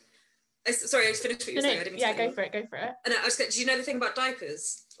do? Sorry, I just finished what you were saying. I didn't mean go for it. And do you know the thing about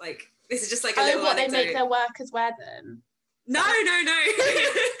diapers? Like, this is just like a little what anecdote. They make their workers wear them. No.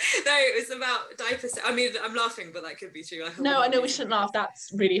 No, it was about diapers. I mean, I'm laughing, but that could be true. I know we shouldn't laugh.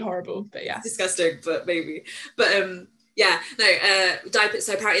 That's really horrible, but yeah. It's disgusting, but maybe. But diapers.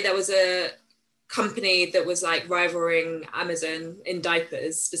 So apparently there was a company that was like rivaling Amazon in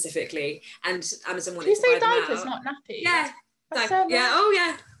diapers specifically, and Amazon wanted to buy them out. You say diapers, not nappies? Yeah.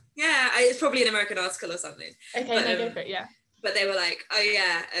 Yeah. It's probably an American article or something. Okay, go for it, yeah. But they were like,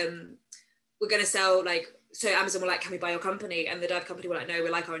 we're going to sell like, so Amazon were like, can we buy your company? And the diaper company were like, no, we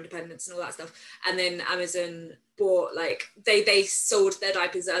like our independence and all that stuff. And then Amazon bought like, they sold their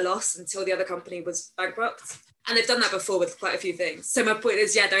diapers at a loss until the other company was bankrupt. And they've done that before with quite a few things. So my point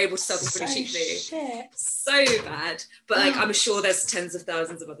is, yeah, they're able to sell them pretty cheaply. So bad. But like, I'm sure there's tens of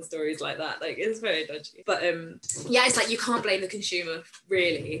thousands of other stories like that. Like, it's very dodgy. But yeah, it's like, you can't blame the consumer,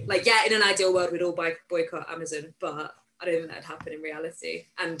 really. Like, yeah, in an ideal world, we'd all boycott Amazon, but I don't think that'd happen in reality.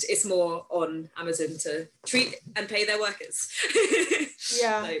 And it's more on Amazon to treat and pay their workers.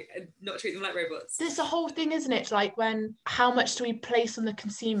 Yeah. Like, and not treat them like robots. It's a whole thing, isn't it? Like, how much do we place on the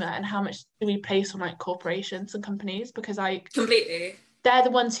consumer and how much do we place on like corporations and companies? Because like, completely, they're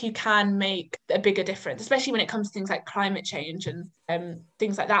the ones who can make a bigger difference, especially when it comes to things like climate change and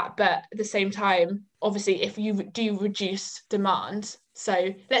things like that. But at the same time, obviously, if you do reduce demand,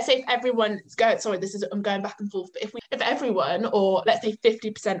 so let's say if everyone, I'm going back and forth, but if everyone, or let's say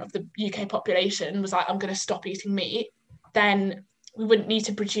 50% of the UK population was like, I'm going to stop eating meat, then we wouldn't need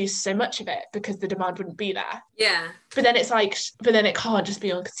to produce so much of it because the demand wouldn't be there. Yeah. But then it can't just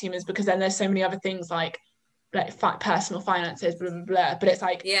be on consumers, because then there's so many other things like personal finances, blah, blah, blah. But it's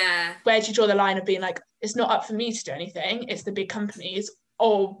like, yeah, where do you draw the line of being like, it's not up for me to do anything, it's the big companies?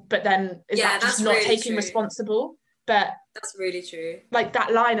 But then is that just not really taking responsible? But that's really true. Like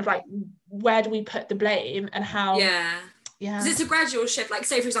that line of like, where do we put the blame and how? Yeah. Because it's a gradual shift. Like,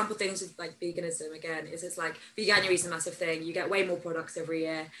 say, for example, things with like veganism, again, it's like Veganuary is a massive thing. You get way more products every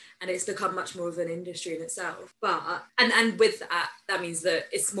year and it's become much more of an industry in itself. But, and with that means that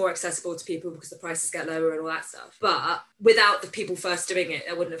it's more accessible to people because the prices get lower and all that stuff. But without the people first doing it,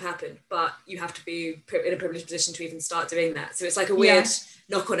 that wouldn't have happened. But you have to be in a privileged position to even start doing that. So it's like a weird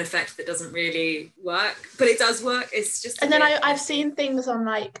knock-on effect that doesn't really work. But it does work. It's just... And then I've seen things on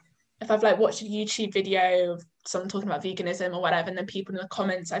like, if I've like watched a YouTube video of someone talking about veganism or whatever, and then people in the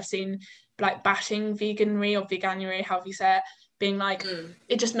comments I've seen like bashing veganuary or veganuary, however you say it, being like,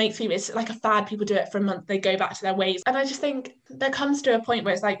 it just makes people, it's like a fad, people do it for a month, they go back to their ways. And I just think there comes to a point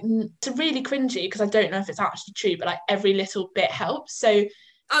where it's like, it's really cringy, because I don't know if it's actually true, but like every little bit helps. So it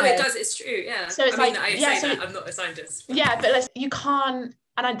does, it's true, yeah. So it's I'm not a scientist. Yeah, but you can't,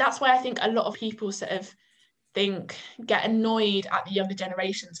 and that's why I think a lot of people sort of get annoyed at the younger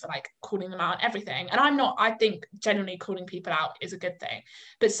generations for like calling them out on everything. And I think generally calling people out is a good thing,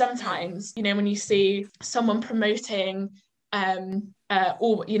 but sometimes, you know, when you see someone promoting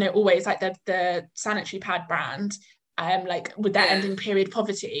always like the sanitary pad brand like with their ending period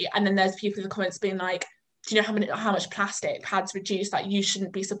poverty, and then there's people in the comments being like, do you know how much plastic pads reduce? Like, you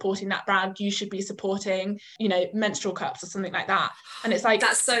shouldn't be supporting that brand, you should be supporting, you know, menstrual cups or something like that. And it's like,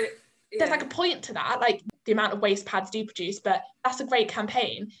 that's so... there's like a point to that, like the amount of waste pads do produce, but that's a great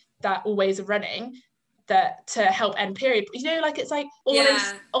campaign that Always are running that to help end period, you know, like it's like,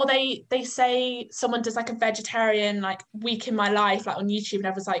 they say someone does like a vegetarian like week in my life like on YouTube, and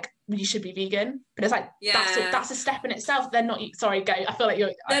everyone's like, well, you should be vegan, but it's like, that's a step in itself. They're not, sorry, go, I feel like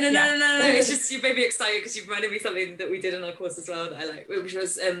you're no it's just, you made me excited because you reminded me something that we did in our course as well that I like, which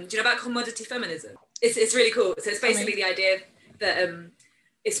was do you know about commodity feminism? It's really cool. So it's basically the idea that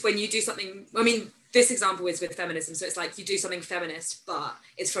it's when you do something, I mean, this example is with feminism, so it's like you do something feminist, but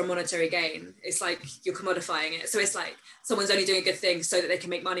it's for a monetary gain. It's like you're commodifying it. So it's like someone's only doing a good thing so that they can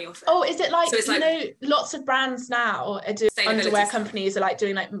make money off it. Oh, is it like, so it's you know, lots of brands now are doing, underwear companies are like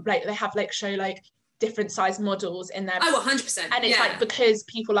doing like they have like show like different size models in their... Oh, 100%. And it's like, because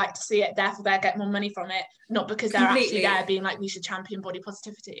people like to see it, therefore they get more money from it, not because they're actually there being like, we should champion body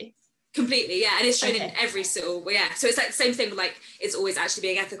positivity. Completely, yeah, and it's shown in every single, so it's like the same thing, like it's always actually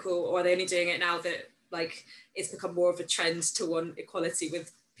being ethical, or are they only doing it now that like it's become more of a trend to want equality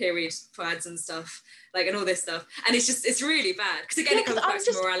with period pads and stuff, like, and all this stuff, and it's really bad, because again it comes back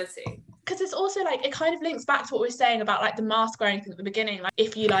to morality. Because it's also like, it kind of links back to what we were saying about like the mask wearing thing at the beginning, like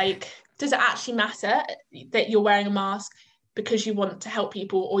if you like, does it actually matter that you're wearing a mask because you want to help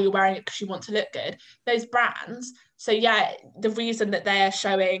people, or you're wearing it because you want to look good? Those brands, so yeah, the reason that they're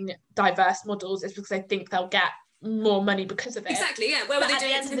showing diverse models is because they think they'll get more money because of it. Exactly, yeah. Where were they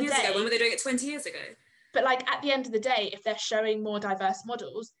doing it 10 years ago? When were they doing it 20 years ago? But like at the end of the day, if they're showing more diverse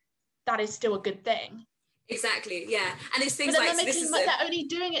models, that is still a good thing. Exactly, yeah. And it's things like... they're only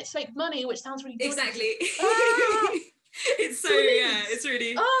doing it to make money, which sounds really good. Exactly. It's so, yeah, it's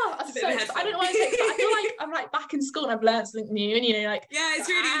really... I don't know why I say it, but I feel like I'm like back in school and I've learned something new, and you know, like... Yeah, it's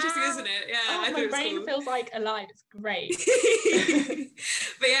really interesting, isn't it? Yeah, my brain feels like alive. It's great.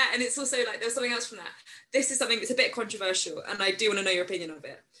 But yeah, and it's also like, there's something else from that. This is something that's a bit controversial, and I do want to know your opinion of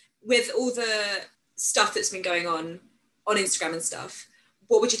it. With all the stuff that's been going on Instagram and stuff,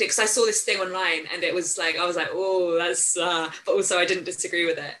 what would you think? Because I saw this thing online and it was like, I was like, oh, that's, but also I didn't disagree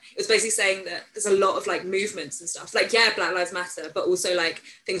with it. It was basically saying that there's a lot of like movements and stuff, like, yeah, Black Lives Matter, but also like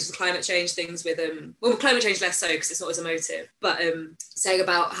things with climate change, things with, well, climate change less so because it's not as emotive, but saying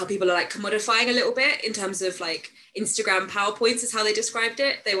about how people are like commodifying a little bit in terms of like Instagram PowerPoints is how they described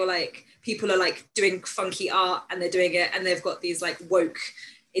it. They were like, people are like doing funky art and they're doing it and they've got these like woke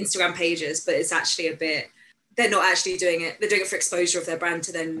Instagram pages, but it's actually a bit, they're not actually doing it. They're doing it for exposure of their brand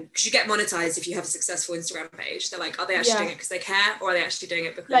to then, because you get monetized if you have a successful Instagram page. They're like, are they actually doing it because they care, or are they actually doing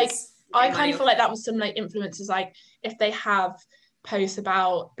it because like, I kind of feel like that was some like influencers, like if they have posts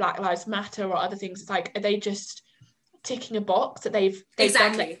about Black Lives Matter or other things, it's like, are they just ticking a box that they've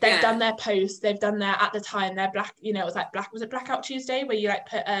exactly done their posts, they've done their, at the time, their black, you know, it was like was it Blackout Tuesday where you like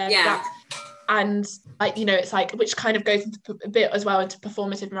put black, and like, you know, it's like, which kind of goes into a bit as well into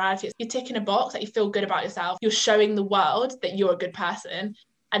performative morality. You're ticking a box that you feel good about yourself, you're showing the world that you're a good person,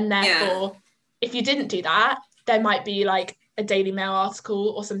 and therefore if you didn't do that, there might be like a Daily Mail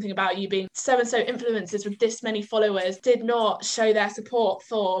article or something about you being so-and-so influencers with this many followers did not show their support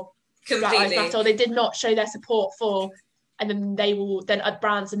for Black Lives Matter, or they did not show their support for, and then they will, then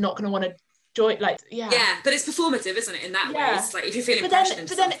brands are not going to want to join, like, but it's performative, isn't it, in that way? It's like if you're feeling passionate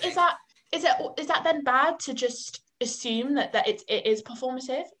into something. Is that then bad to just assume that it is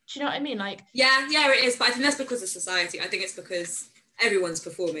performative? Do you know what I mean? Like, yeah, it is, but I think that's because of society. I think it's because everyone's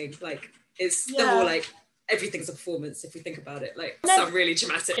performing, like, it's the whole like everything's a performance if we think about it. Like, sound really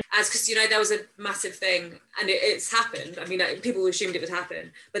dramatic, as because, you know, there was a massive thing and it's happened. I mean, like, people assumed it would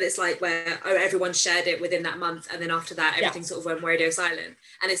happen, but it's like where everyone shared it within that month, and then after that everything sort of went radio silent.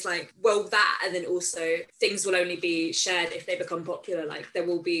 And it's like, well, that, and then also things will only be shared if they become popular. Like, there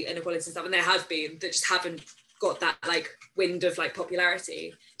will be inequalities and stuff, and there have been, that just haven't got that like wind of like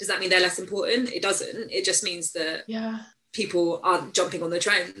popularity. Does that mean they're less important? It doesn't. It just means that people aren't jumping on the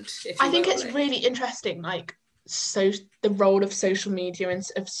trend. I think it's really interesting, like, so the role of social media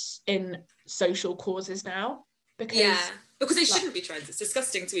in social causes now, because it shouldn't be trends. It's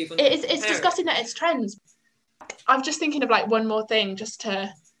disgusting to even. It's disgusting that it's trends. I'm just thinking of like one more thing just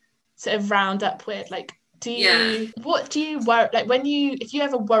to sort of round up with, like, what do you worry, like, if you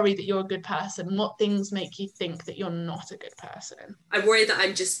ever worry that you're a good person, what things make you think that you're not a good person? I worry that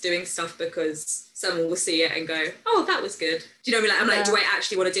I'm just doing stuff because someone will see it and go, oh, that was good. Do you know what I mean? Like, I'm like, do I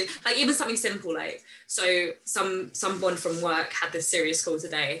actually want to do, like, even something simple, like, so someone from work had this serious call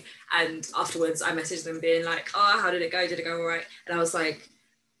today, and afterwards I messaged them being like, oh, how did it go? Did it go all right? And I was like,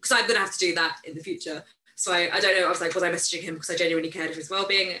 because I'm going to have to do that in the future. So I don't know, I was like, was I messaging him because I genuinely cared of his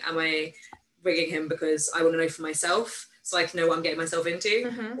well-being? Am I ringing him because I want to know for myself so I can know what I'm getting myself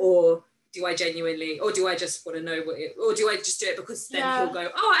into? Or do I genuinely, or do I just want to know or do I just do it because then he'll go,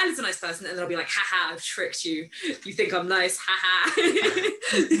 oh, Ella's a nice person, and then I'll be like, haha, I've tricked you, you think I'm nice, haha.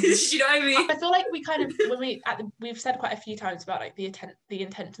 You know what I mean? I feel like we kind of, when we've said quite a few times about like the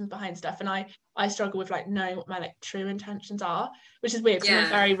intentions behind stuff, and I struggle with like knowing what my like true intentions are, which is weird because I'm a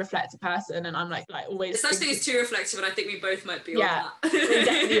very reflective person, and I'm like always. It's actually too reflective, and I think we both might be on that. We're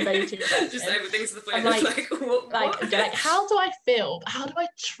definitely very too reflective. Just overthink to the point of like, how do I feel? How do I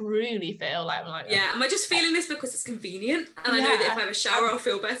truly feel? Like, I'm like, am I just feeling this because it's convenient, and I know that if I have a shower I'll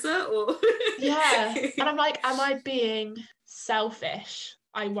feel better, or and I'm like, am I being selfish?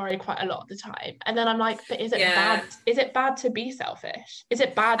 I worry quite a lot of the time, and then I'm like, but is it bad? Is it bad to be selfish? Is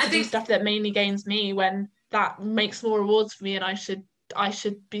it bad to do stuff that mainly gains me when that makes more rewards for me, and I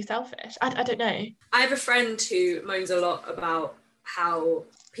should be selfish? I don't know. I have a friend who moans a lot about how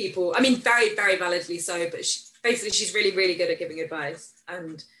people, I mean, very, very validly so, but she's really, really good at giving advice,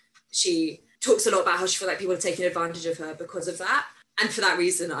 and she talks a lot about how she feels like people are taking advantage of her because of that. And for that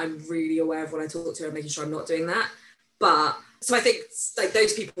reason, I'm really aware of when I talk to her and making sure I'm not doing that. But so I think like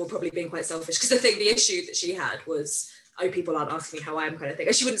those people were probably being quite selfish, because the issue that she had was, oh, people aren't asking me how I am, kind of thing.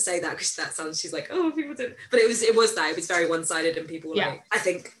 And she wouldn't say that because that sounds, she's like, oh, people didn't. But it was very one-sided, and people like, I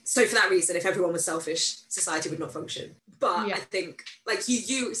think, so for that reason, if everyone was selfish, society would not function. But I think like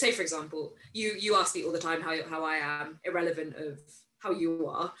you say, for example, you ask me all the time how I am, irrelevant of how you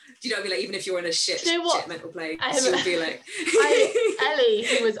are. Do you know what I mean? Like, even if you're in a shit mental place, you'll be like Ellie,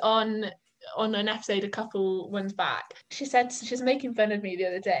 who was on an episode a couple ones back, she said she's making fun of me the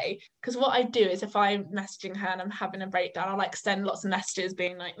other day, because what I do is if I'm messaging her and I'm having a breakdown, I'll like send lots of messages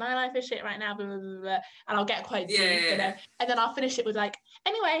being like, my life is shit right now, blah, blah, blah, blah, and I'll get quite deep, you know, and then I'll finish it with like,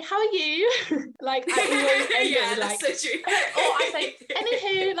 anyway, how are you? Like, I always end it with like, that's so true. Or I say,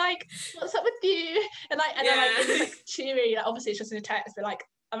 anywho, like, what's up with you? And like, it's like cheery, like, obviously it's just in a text, but like,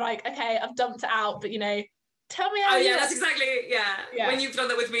 I'm like, okay, I've dumped it out, but you know, tell me how yeah, that's exactly, yeah. When you've done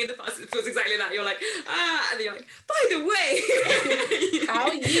that with me in the past, it feels exactly that. You're like, and then you're like, by the way.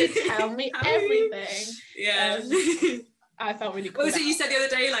 How you tell me everything. Yeah. I felt really cool. What was it you said the other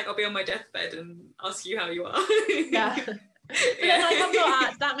day? Like, I'll be on my deathbed and ask you how you are. Yeah. But then like, I'm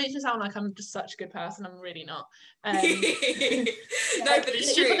not, that makes me sound like I'm just such a good person. I'm really not. No, but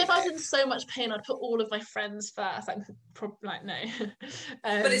it's true. Even if I was in so much pain, I'd put all of my friends first. Like no.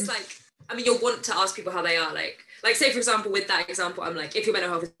 But it's like, I mean, you'll want to ask people how they are. Like say for example, with that example, I'm like, if your mental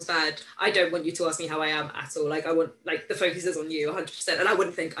health is bad, I don't want you to ask me how I am at all. Like I want, like the focus is on you 100%. And I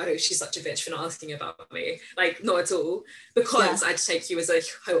wouldn't think, oh, she's such a bitch for not asking about me. Like not at all. Because I'd take you as a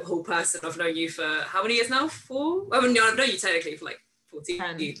whole person. I've known you for how many years now? 4? I mean, I've known you technically for like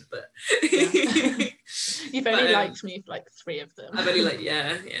 14, but you've only liked me for like 3 of them. I've only like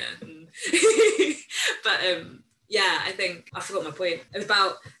but yeah, I think I forgot my point. It was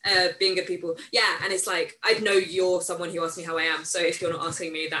about being good people. Yeah, and it's like, I know you're someone who asks me how I am. So if you're not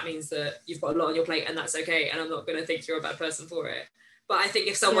asking me, that means that you've got a lot on your plate and that's okay. And I'm not going to think you're a bad person for it. But I think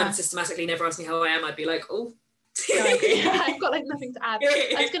if someone systematically never asked me how I am, I'd be like, oh. I've got like nothing to add.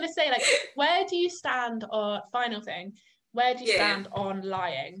 I was going to say, like, where do you stand on, final thing, where do you stand on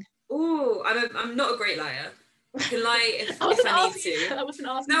lying? Oh, I'm not a great liar. I can lie if I need to. I wasn't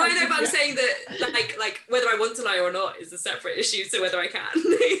asking. No, I know, but I'm saying that like whether I want to lie or not is a separate issue to whether I can.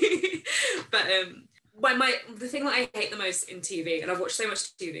 But the thing that I hate the most in TV, and I've watched so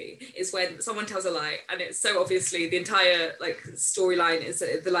much TV, is when someone tells a lie and it's so obviously the entire like storyline is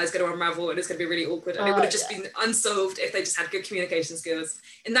that the lie's going to unravel and it's going to be really awkward and it would have just been unsolved if they just had good communication skills.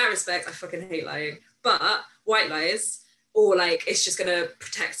 In that respect, I fucking hate lying. But white lies, or like it's just going to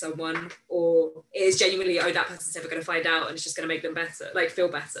protect someone, or it is genuinely, oh, that person's never going to find out and it's just going to make them better, like feel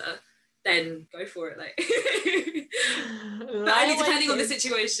better, then go for it. Like but only depending on the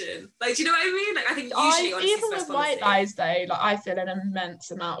situation. Like, do you know what I mean? Like I think usually honesty even with white lies though, like I feel an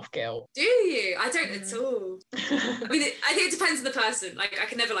immense amount of guilt. Do you? I don't at all. I mean, I think it depends on the person. Like I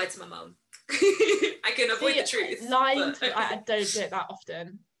can never lie to my mum. I can avoid the truth. Lying I don't do it that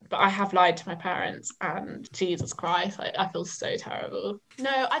often. But I have lied to my parents and Jesus Christ, I feel so terrible.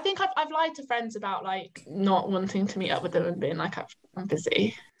 No, I think I've lied to friends about like not wanting to meet up with them and being like, I'm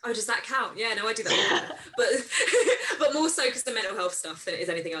busy. Oh, does that count? Yeah, no, I do that all but more so because the mental health stuff than it is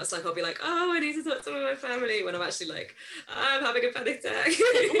anything else. Like I'll be like, oh, I need to talk to my family, when I'm actually like, I'm having a panic attack.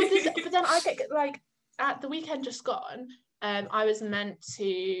 But then I get like, at the weekend just gone, I was meant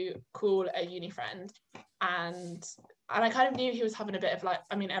to call a uni friend and I kind of knew he was having a bit of like,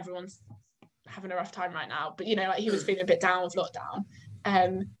 I mean, everyone's having a rough time right now, but you know, like he was feeling a bit down with lockdown.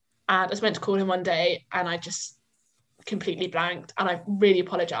 And I was meant to call him one day and I just completely blanked and I really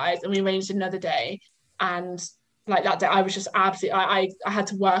apologized and we arranged another day. And like that day I was just absolutely, I had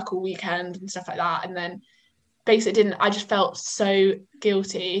to work all weekend and stuff like that. And then basically I just felt so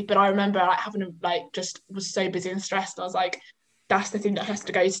guilty. But I remember like having like just was so busy and stressed. I was like, that's the thing that has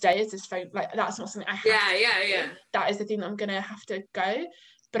to go today, is this phone. Like that's not something I have. Yeah. That is the thing that I'm gonna have to go.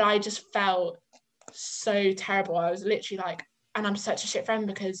 But I just felt so terrible. I was literally like, and I'm such a shit friend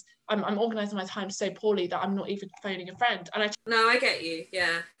because I'm organising my time so poorly that I'm not even phoning a friend. And no, I get you.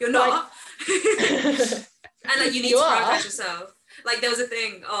 Yeah, you're not. And like you need to prioritize yourself. Like there was a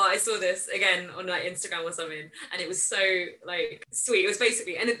thing, I saw this again on like Instagram or something, and it was so like sweet. It was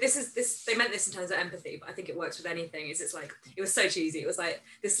basically, and this they meant this in terms of empathy, but I think it works with anything. It's like, it was so cheesy. It was like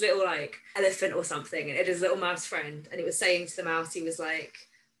this little like elephant or something, and it is a little mouse friend, and it was saying to the mouse, he was like,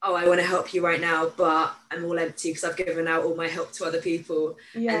 oh, I want to help you right now, but I'm all empty because I've given out all my help to other people.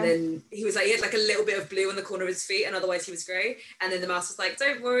 Yeah. And then he was like, he had like a little bit of blue on the corner of his feet, and otherwise he was grey. And then the mouse was like,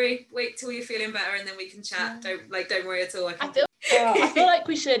 don't worry, wait till you're feeling better and then we can chat. Yeah. Don't worry at all. I feel like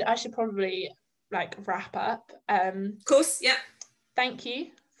I should probably like wrap up. Of course, yeah. Thank you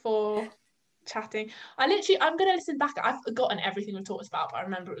for chatting. I'm gonna listen back. I've forgotten everything we've talked about, but I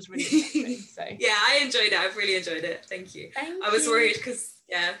remember it was really interesting. So yeah, I enjoyed it. I've really enjoyed it. Thank you. I was worried because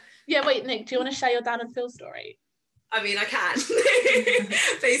yeah, wait, Nick, do you want to share your Dan and Phil story? I mean, I can.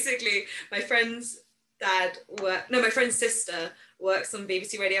 Basically, my friend's sister works on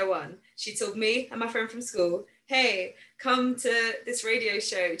BBC Radio 1. She told me and my friend from school, hey, come to this radio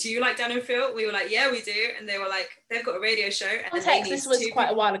show. Do you like Dan and Phil? We were like, yeah, we do. And they were like, they've got a radio show. And this was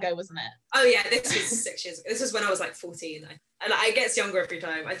quite a while ago, wasn't it? Oh yeah, this was 6 years ago. This was when I was like 14. And it gets younger every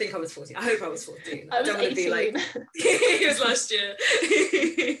time. I think I was 14. I hope I was 14. I don't want to be like, it was last year.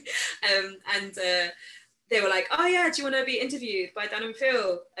 And they were like, oh yeah, do you want to be interviewed by Dan and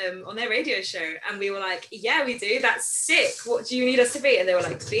Phil on their radio show? And we were like, yeah, we do. That's sick. What do you need us to be? And they were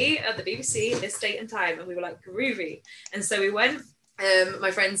like, to be at the BBC this date and time. And we were like, groovy. And so we went.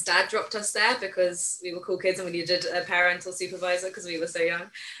 My friend's dad dropped us there because we were cool kids and we needed a parental supervisor because we were so young.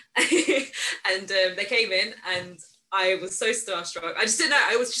 And they came in and I was so starstruck. I just didn't know.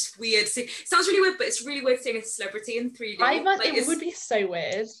 It was just weird. It sounds really weird, but it's really weird seeing a celebrity in 3D. It would be so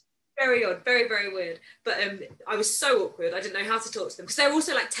weird. Very odd, very, very weird. But I was so awkward. I didn't know how to talk to them because they're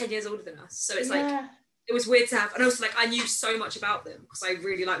also like 10 years older than us. So it's like, it was weird to have. And also like, I knew so much about them because I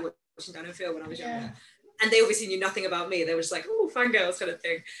really liked watching Dan and Phil when I was younger. And they obviously knew nothing about me. They were just like, oh, fangirls kind of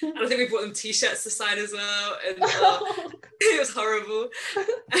thing. And I think we bought them t-shirts to sign as well. And it was horrible.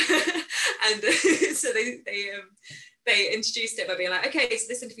 And so they introduced it by being like, okay, so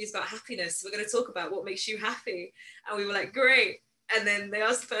this interview is about happiness. We're going to talk about what makes you happy. And we were like, great. And then they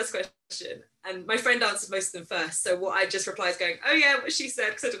asked the first question. And my friend answered most of them first. So what I just replied is going, oh yeah, what she said,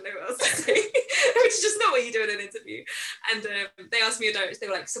 because I didn't know what else to say, which is just not what you do in an interview. And they asked me a direct, they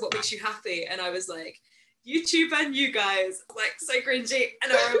were like, so what makes you happy? And I was like, YouTube and you guys, like so cringy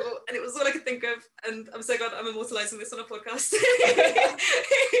and horrible, and it was all I could think of, and I'm so glad I'm immortalizing this on a podcast.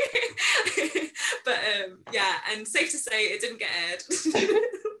 But yeah, and safe to say it didn't get aired.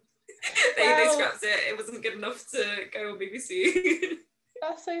 They scrapped it. It wasn't good enough to go on BBC.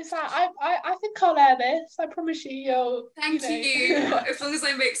 That's so sad. I think I'll air this. I promise you. Thank you. As long as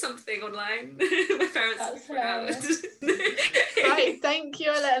I make something online, my parents will be proud. Right, thank you,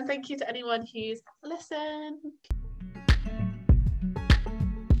 Ella, and thank you to anyone who's listened.